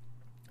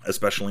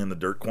 especially in the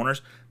dirt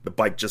corners, the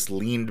bike just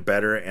leaned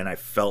better, and I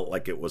felt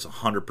like it was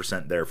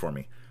 100% there for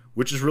me,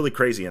 which is really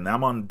crazy. And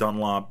I'm on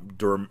Dunlop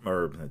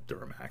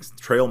Duramax,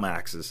 Trail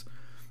Maxes,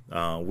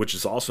 which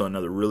is also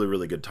another really,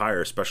 really good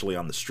tire, especially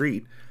on the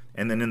street.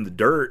 And then in the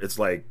dirt, it's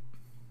like,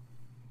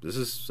 this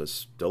is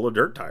still a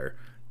dirt tire,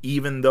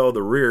 even though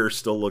the rear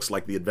still looks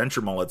like the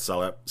Adventure Mullet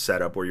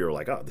setup where you're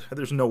like, oh,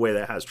 there's no way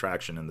that has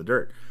traction in the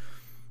dirt.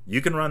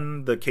 You can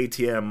run the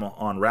KTM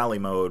on rally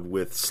mode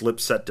with slip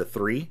set to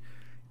 3,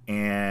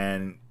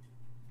 and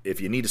if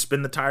you need to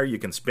spin the tire, you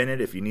can spin it.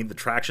 If you need the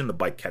traction, the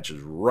bike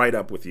catches right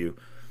up with you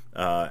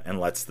and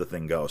lets the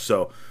thing go.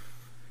 So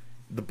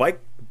the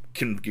bike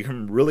can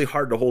become really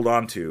hard to hold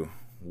on to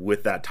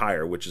with that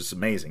tire, which is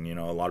amazing. You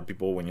know, a lot of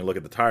people, when you look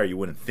at the tire, you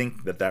wouldn't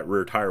think that that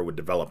rear tire would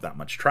develop that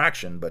much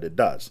traction, but it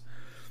does.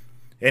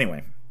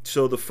 Anyway,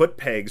 so the foot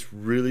pegs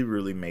really,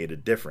 really made a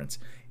difference.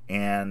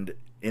 And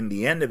in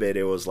the end of it,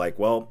 it was like,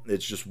 well,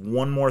 it's just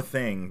one more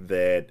thing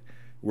that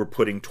we're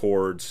putting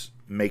towards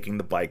making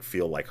the bike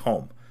feel like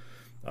home.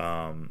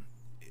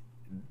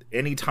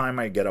 Anytime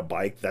I get a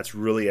bike, that's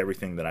really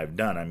everything that I've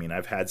done. I mean,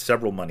 I've had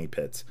several money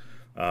pits.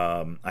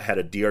 I had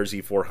a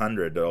DRZ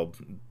 400. I'll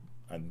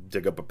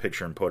dig up a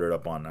picture and put it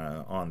up on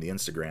the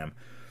Instagram.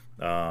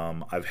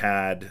 I've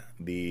had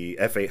the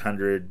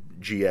F800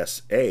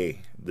 GSA,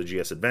 the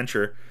GS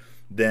Adventure.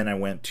 Then I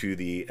went to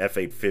the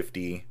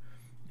F850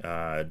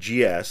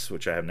 GS,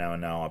 which I have now,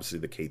 and now obviously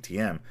the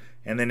KTM.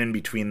 And then in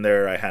between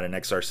there, I had an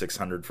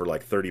XR600 for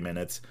like 30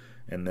 minutes.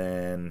 And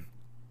then,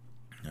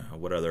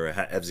 what other? I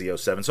had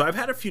FZ07. So I've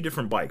had a few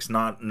different bikes,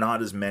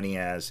 not as many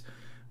as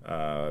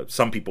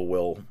some people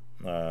will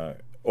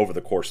over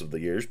the course of the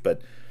years.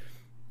 But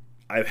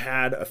I've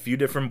had a few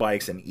different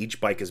bikes, and each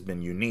bike has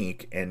been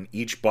unique. And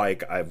each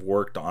bike I've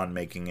worked on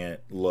making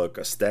it look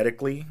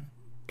aesthetically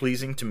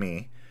pleasing to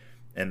me.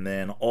 And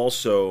then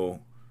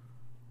also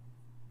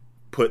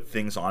put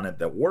things on it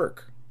that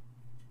work,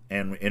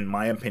 and in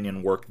my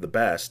opinion work the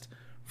best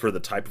for the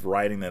type of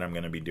riding that I'm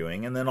going to be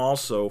doing, and then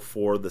also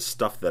for the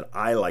stuff that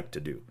I like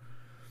to do,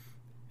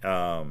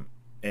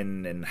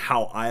 and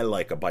how I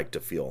like a bike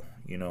to feel.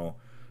 You know,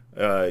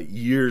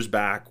 years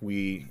back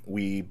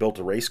we built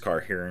a race car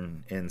here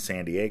in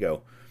San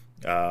Diego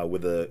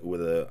with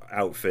a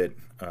outfit,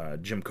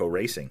 Jimco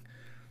Racing.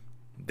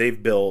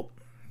 They've built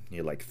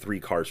like 3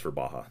 cars for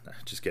Baja.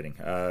 Just kidding.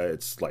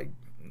 It's like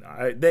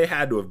they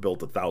had to have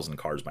built 1,000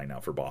 cars by now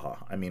for Baja.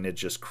 I mean, it's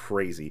just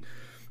crazy,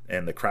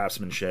 and the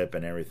craftsmanship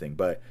and everything.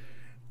 But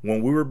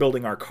when we were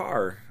building our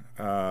car,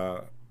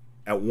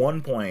 at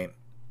one point,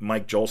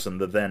 Mike Jolson,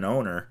 the then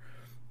owner,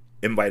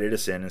 invited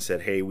us in and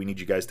said, "Hey, we need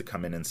you guys to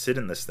come in and sit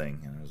in this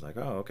thing." And I was like,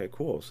 "Oh, okay,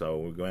 cool." So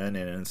we go in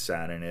and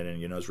sat in it, and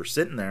you know, as we're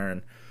sitting there,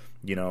 and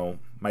you know,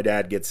 my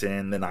dad gets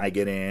in, then I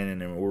get in, and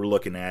then we're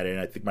looking at it. And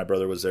I think my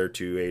brother was there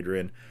too,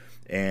 Adrian.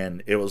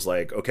 And it was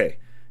like, okay,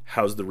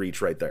 how's the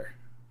reach right there?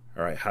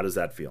 All right, how does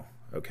that feel?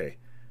 Okay,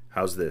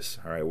 how's this?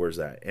 All right, where's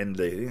that?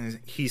 And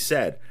he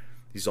said,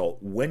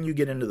 when you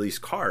get into these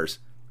cars,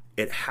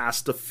 it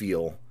has to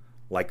feel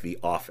like the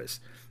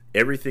office.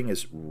 Everything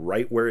is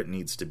right where it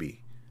needs to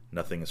be.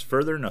 Nothing is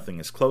further, nothing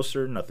is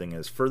closer, nothing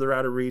is further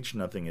out of reach,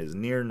 nothing is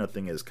near,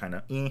 nothing is kind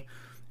of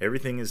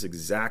Everything is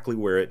exactly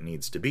where it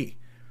needs to be.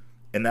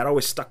 And that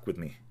always stuck with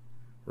me,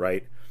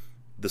 right?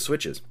 The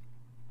switches.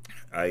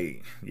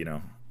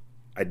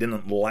 I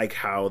didn't like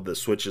how the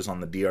switches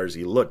on the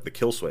DRZ looked, the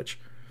kill switch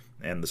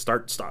and the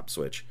start-stop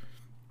switch.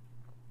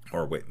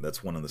 Or wait,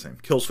 that's one and the same.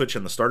 Kill switch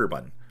and the starter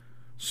button.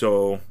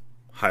 So,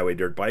 Highway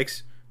Dirt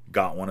Bikes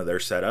got one of their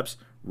setups,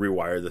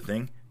 rewired the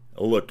thing.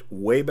 It looked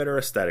way better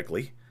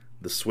aesthetically.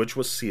 The switch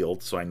was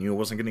sealed, so I knew it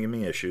wasn't going to give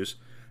me issues.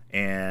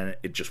 And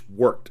it just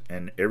worked,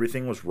 and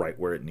everything was right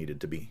where it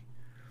needed to be.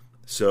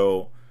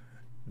 So,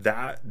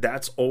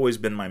 that's always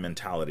been my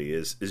mentality,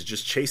 is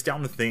just chase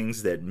down the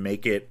things that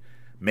make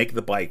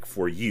the bike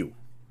for you.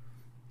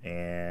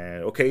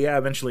 And okay, yeah,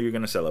 eventually you're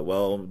going to sell it.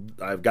 Well,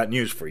 I've got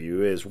news for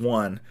you. Is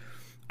one,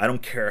 I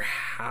don't care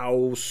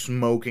how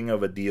smoking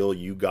of a deal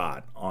you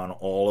got on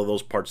all of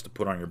those parts to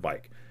put on your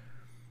bike.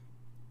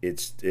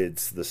 It's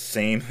the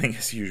same thing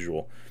as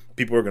usual.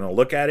 People are going to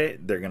look at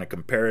it, they're going to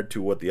compare it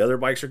to what the other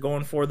bikes are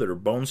going for that are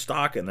bone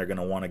stock, and they're going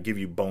to want to give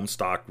you bone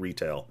stock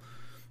retail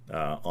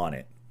on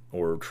it,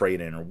 or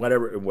trade-in, or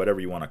whatever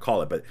you want to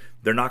call it. But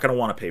they're not going to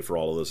want to pay for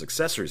all of those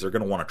accessories. They're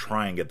going to want to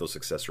try and get those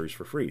accessories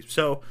for free.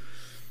 So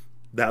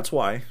that's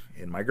why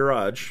in my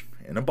garage,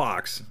 in a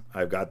box,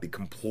 I've got the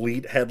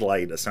complete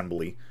headlight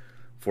assembly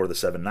for the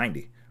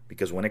 790.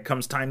 Because when it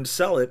comes time to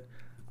sell it,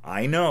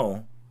 I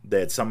know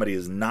that somebody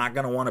is not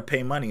going to want to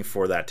pay money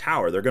for that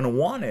tower. They're going to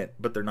want it,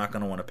 but they're not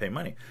going to want to pay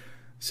money.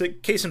 So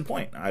case in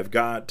point, I've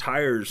got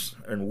tires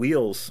and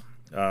wheels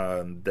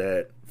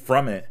that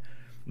from it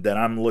that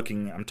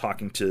I'm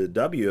talking to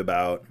W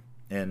about,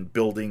 and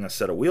building a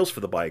set of wheels for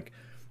the bike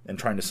and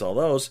trying to sell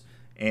those.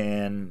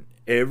 And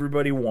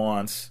everybody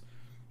wants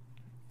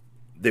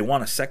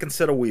a second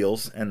set of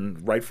wheels,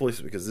 and rightfully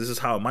so, because this is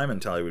how my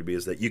mentality would be,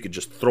 is that you could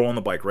just throw on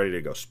the bike ready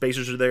to go.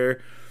 Spacers are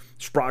there,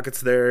 sprockets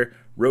there,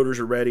 rotors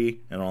are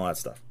ready, and all that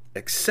stuff.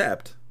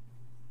 Except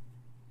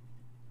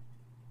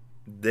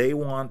they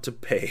want to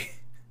pay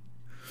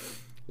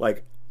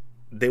like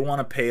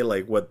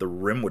what the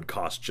rim would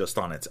cost just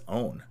on its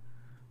own.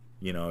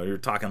 You know, you're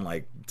talking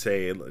like,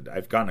 say,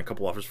 I've gotten a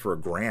couple offers for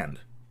 $1,000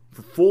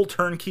 for full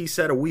turnkey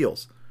set of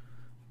wheels,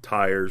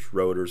 tires,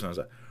 rotors, and all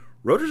that.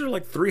 Rotors are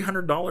like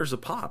 $300 a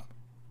pop,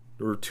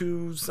 or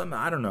something,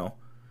 I don't know.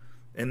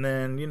 And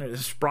then, you know,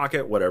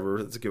 sprocket, whatever,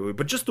 it's a giveaway.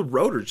 But just the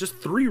rotors, just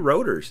 3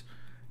 rotors,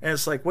 and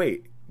it's like,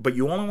 wait, but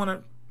you only want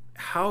to.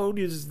 How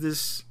does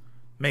this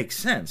make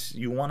sense?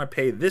 You want to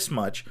pay this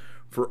much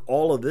for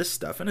all of this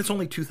stuff, and it's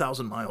only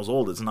 2,000 miles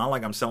old. It's not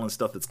like I'm selling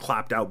stuff that's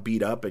clapped out,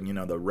 beat up, and you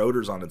know the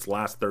rotor's on its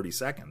last 30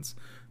 seconds.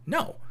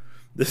 No,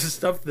 This is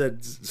stuff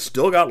that's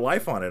still got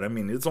life on it. I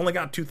mean, it's only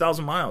got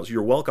 2,000 miles.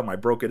 You're welcome. I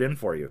broke it in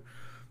for you.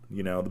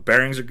 You know, the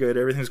bearings are good.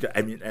 Everything's good.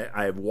 I mean,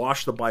 I've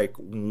washed the bike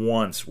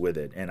once with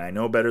it, and I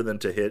know better than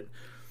to hit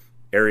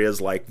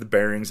areas like the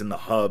bearings and the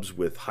hubs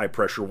with high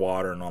pressure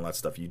water and all that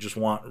stuff. You just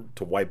want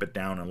to wipe it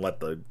down and let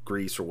the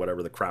grease or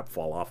whatever the crap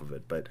fall off of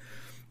it. But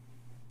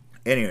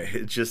anyway,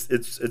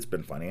 it's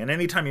been funny. And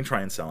anytime you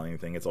try and sell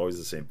anything, it's always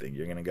the same thing.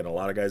 You're going to get a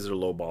lot of guys that are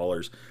low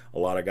ballers, a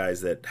lot of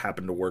guys that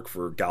happen to work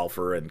for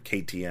Galfer and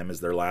KTM is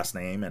their last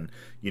name, and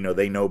you know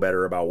they know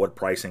better about what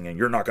pricing, and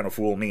you're not going to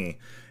fool me.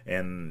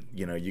 And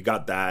you know you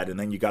got that, and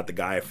then you got the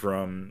guy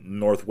from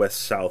Northwest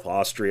South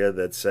Austria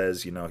that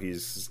says, you know,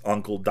 his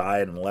uncle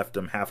died and left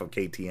him half of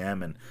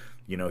KTM, and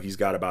you know he's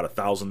got about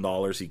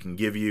 $1,000 he can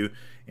give you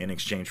in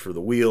exchange for the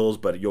wheels,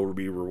 but you'll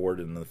be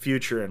rewarded in the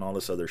future and all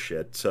this other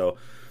shit. So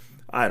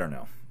I don't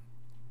know.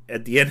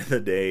 At the end of the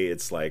day,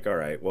 it's like, all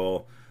right,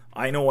 well,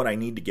 I know what I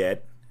need to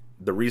get.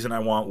 The reason I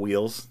want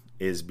wheels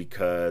is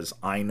because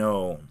I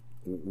know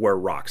where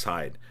rocks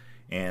hide.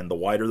 And the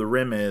wider the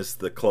rim is,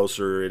 the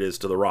closer it is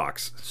to the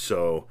rocks.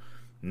 So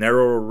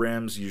narrower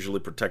rims usually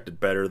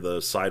protected better.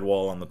 The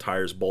sidewall on the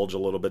tires bulge a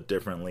little bit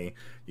differently.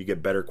 You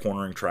get better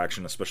cornering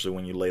traction, especially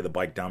when you lay the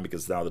bike down,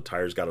 because now the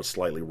tires got a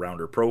slightly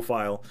rounder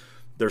profile.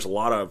 There's a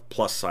lot of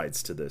plus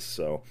sides to this.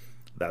 So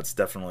that's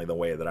definitely the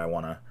way that I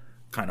want to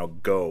kind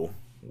of go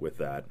with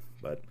that.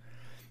 But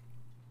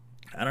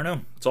I don't know.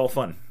 It's all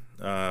fun.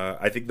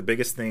 I think the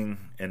biggest thing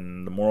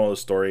and the moral of the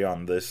story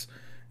on this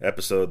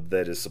episode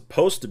that is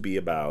supposed to be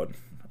about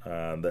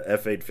the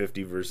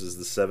F850 versus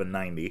the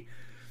 790,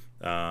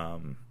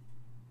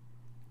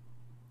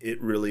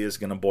 it really is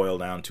going to boil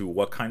down to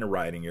what kind of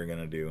riding you're going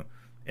to do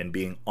and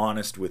being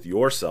honest with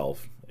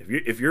yourself.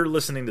 If you're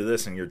listening to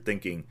this and you're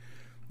thinking,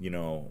 you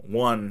know,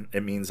 one,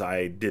 it means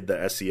I did the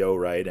SEO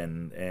right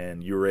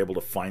and you were able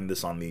to find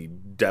this on the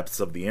depths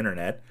of the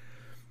internet,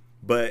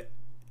 but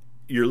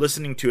you're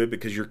listening to it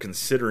because you're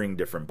considering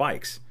different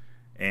bikes.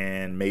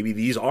 And maybe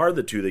these are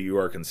the two that you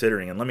are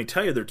considering. And let me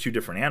tell you, they're two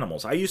different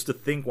animals. I used to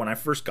think when I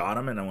first got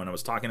them and when I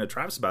was talking to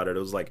Travis about it, it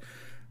was like,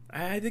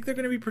 I think they're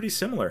going to be pretty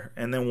similar.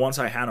 And then once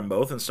I had them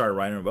both and started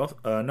riding them both,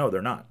 no,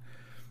 they're not.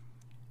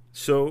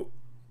 So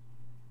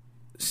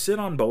sit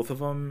on both of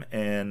them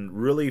and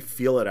really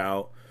feel it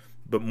out.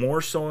 But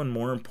more so and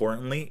more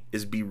importantly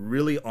is be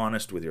really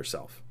honest with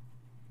yourself.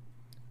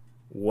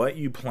 What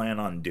you plan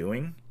on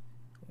doing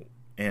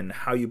and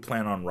how you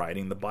plan on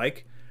riding the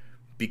bike.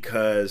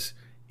 Because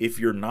if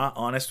you're not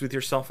honest with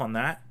yourself on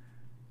that,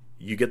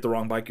 you get the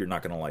wrong bike, you're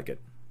not going to like it.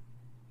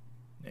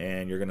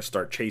 And you're going to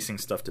start chasing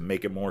stuff to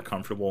make it more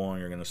comfortable, and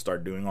you're going to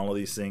start doing all of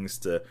these things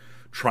to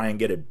try and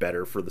get it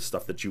better for the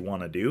stuff that you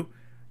want to do.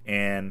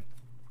 And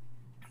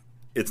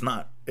it's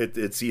not.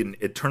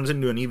 It turns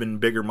into an even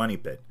bigger money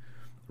pit,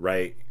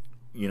 right?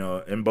 You know,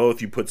 in both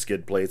you put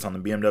skid plates. On the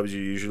BMW, you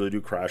usually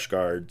do crash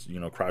guards, you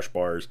know, crash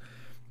bars.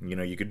 You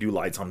know, you could do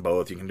lights on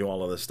both. You can do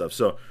all of this stuff.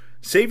 So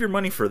save your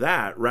money for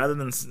that rather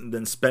than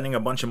spending a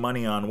bunch of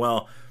money on,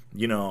 well,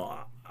 you know,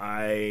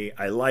 I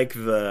like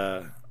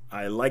the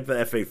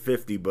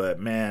F850, but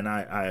man,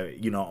 I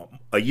you know,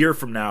 a year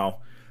from now,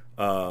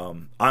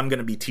 I'm going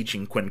to be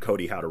teaching Quinn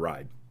Cody how to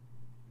ride.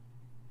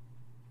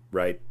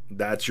 Right?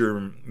 That's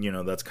your, you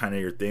know, that's kind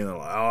of your thing.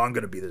 Like, oh, I'm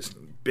going to be this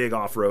big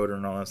off-roader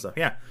and all that stuff.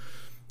 Yeah.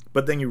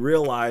 But then you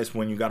realize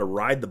when you got to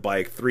ride the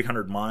bike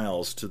 300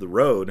 miles to the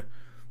road,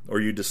 or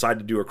you decide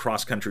to do a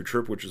cross-country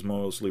trip, which is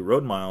mostly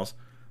road miles,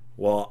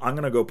 well, I'm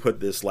going to go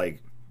put this,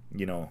 like,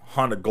 you know,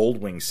 Honda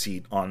Goldwing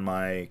seat on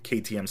my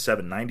KTM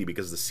 790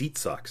 because the seat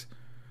sucks.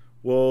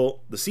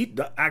 Well, the seat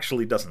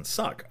actually doesn't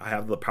suck. I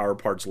have the Power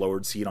Parts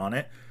lowered seat on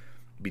it.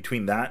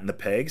 Between that and the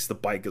pegs, the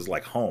bike is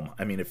like home.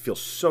 I mean, it feels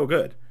so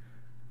good.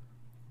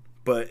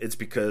 But it's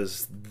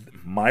because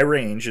my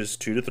range is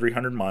 200 to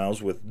 300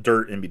 miles with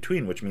dirt in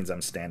between, which means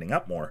I'm standing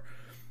up more.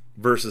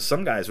 Versus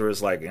some guys where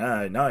it's like,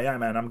 no, yeah,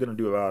 man, I'm going to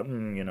do about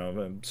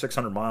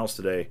 600 miles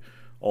today,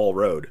 all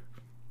road.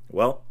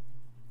 Well,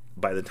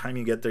 by the time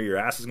you get there, your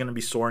ass is going to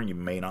be sore and you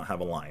may not have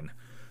a line.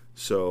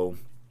 So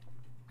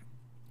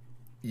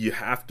you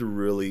have to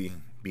really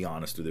be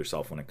honest with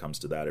yourself when it comes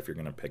to that if you're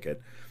going to pick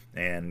it.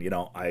 And, you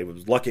know, I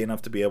was lucky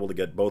enough to be able to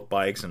get both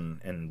bikes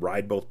and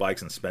ride both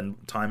bikes and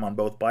spend time on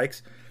both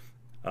bikes.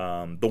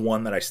 The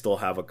one that I still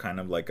have a kind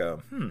of like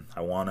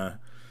I want to,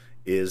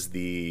 is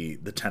the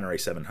Tenere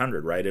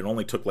 700, right? It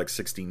only took like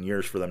 16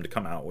 years for them to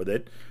come out with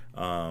it.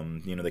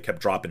 You know, they kept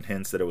dropping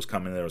hints that it was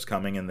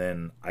coming, and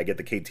then I get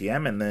the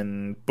KTM, and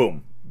then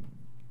boom,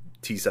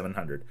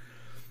 T700.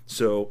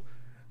 So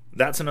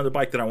that's another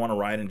bike that I want to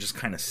ride and just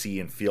kind of see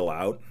and feel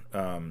out,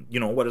 you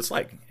know, what it's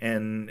like.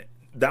 And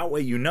that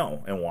way you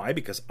know. And why?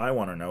 Because I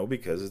want to know,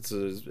 because it's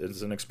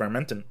an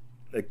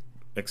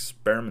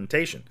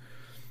experimentation.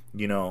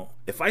 You know,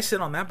 if I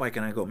sit on that bike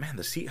and I go, man,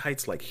 the seat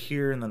height's like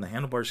here and then the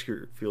handlebars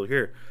here feel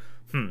here.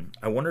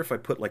 I wonder if I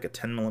put like a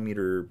 10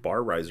 millimeter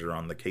bar riser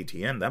on the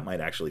KTM, that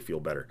might actually feel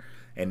better.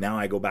 And now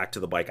I go back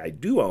to the bike I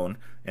do own,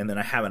 and then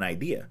I have an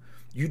idea.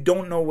 You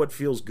don't know what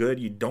feels good.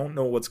 You don't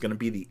know what's going to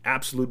be the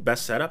absolute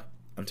best setup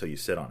until you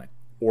sit on it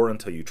or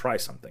until you try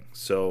something.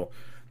 So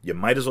you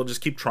might as well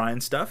just keep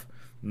trying stuff,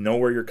 know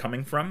where you're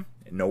coming from,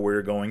 know where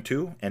you're going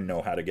to, and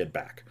know how to get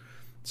back.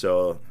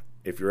 So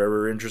if you're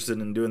ever interested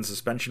in doing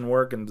suspension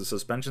work and the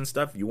suspension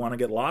stuff, you want to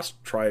get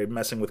lost, try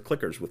messing with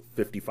clickers with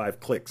 55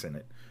 clicks in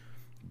it.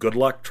 Good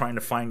luck trying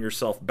to find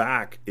yourself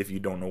back if you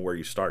don't know where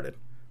you started.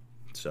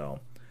 So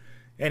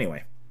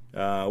anyway,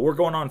 we're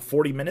going on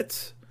 40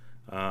 minutes.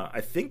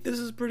 I think this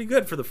is pretty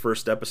good for the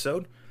first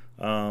episode.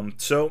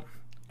 So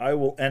I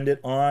will end it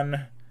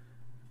on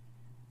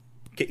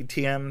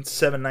KTM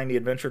 790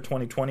 Adventure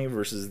 2020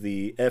 versus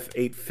the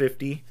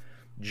F850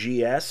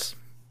 GS.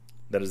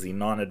 That is the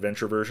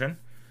non-adventure version.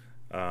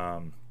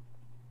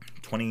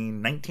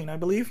 2019, I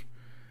believe.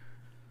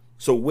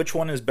 So which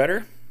one is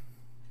better?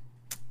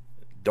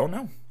 Don't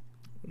know.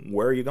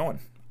 Where are you going?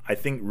 I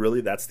think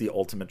really that's the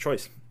ultimate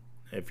choice.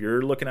 If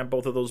you're looking at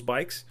both of those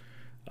bikes,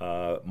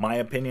 my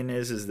opinion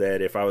is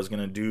that if I was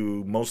going to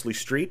do mostly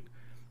street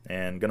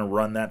and going to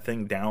run that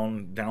thing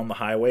down the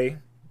highway,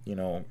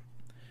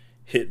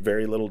 hit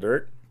very little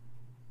dirt,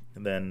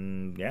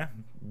 then yeah,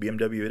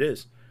 BMW it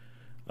is.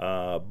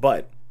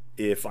 But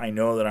if I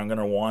know that I'm going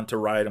to want to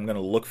ride, I'm going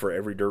to look for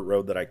every dirt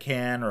road that I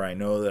can, or I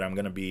know that I'm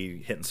going to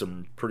be hitting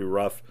some pretty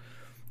rough,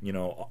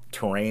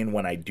 terrain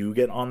when I do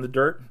get on the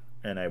dirt,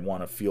 and I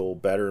want to feel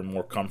better and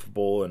more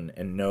comfortable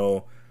and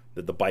know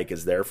that the bike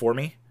is there for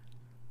me,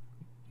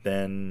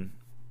 then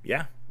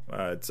yeah,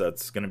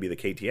 it's going to be the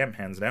KTM,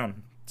 hands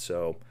down.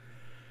 So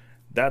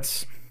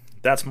that's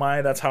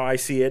how I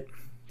see it.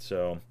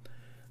 So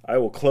I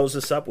will close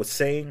this up with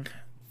saying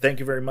thank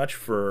you very much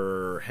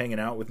for hanging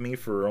out with me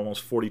for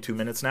almost 42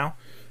 minutes now.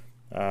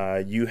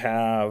 You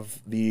have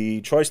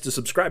the choice to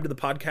subscribe to the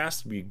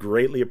podcast. It'd be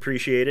greatly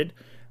appreciated.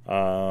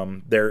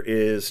 There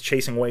is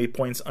Chasing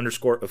Waypoints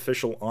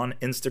 _official on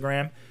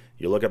Instagram.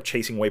 You look up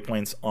Chasing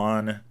Waypoints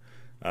on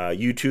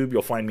YouTube.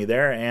 You'll find me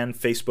there, and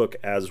Facebook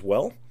as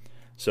well.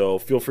 So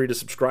feel free to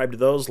subscribe to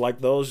those, like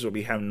those. You'll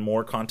be having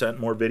more content,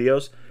 more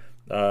videos.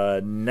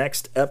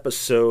 Next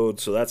episode,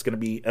 so that's going to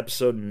be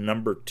episode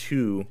number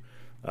 2.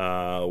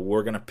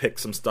 We're going to pick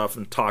some stuff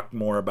and talk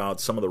more about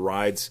some of the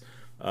rides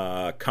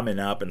coming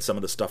up and some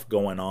of the stuff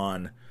going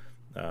on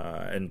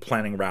and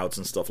planning routes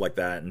and stuff like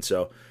that. And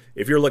so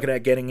if you're looking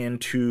at getting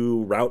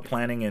into route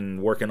planning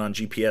and working on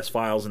GPS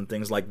files and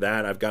things like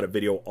that, I've got a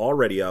video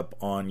already up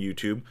on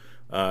YouTube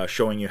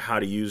showing you how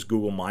to use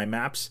Google My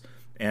Maps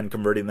and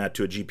converting that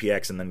to a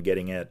GPX and then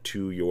getting it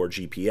to your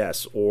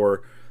GPS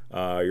or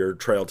your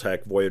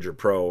TrailTech Voyager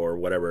Pro or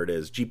whatever it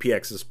is.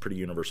 GPX is a pretty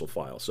universal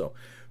file. So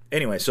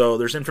anyway, so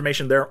there's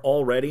information there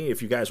already.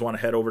 If you guys want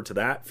to head over to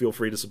that, feel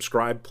free to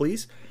subscribe,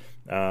 please.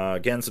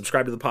 Again,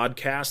 subscribe to the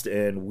podcast,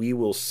 and we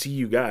will see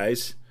you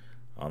guys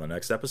on the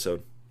next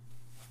episode.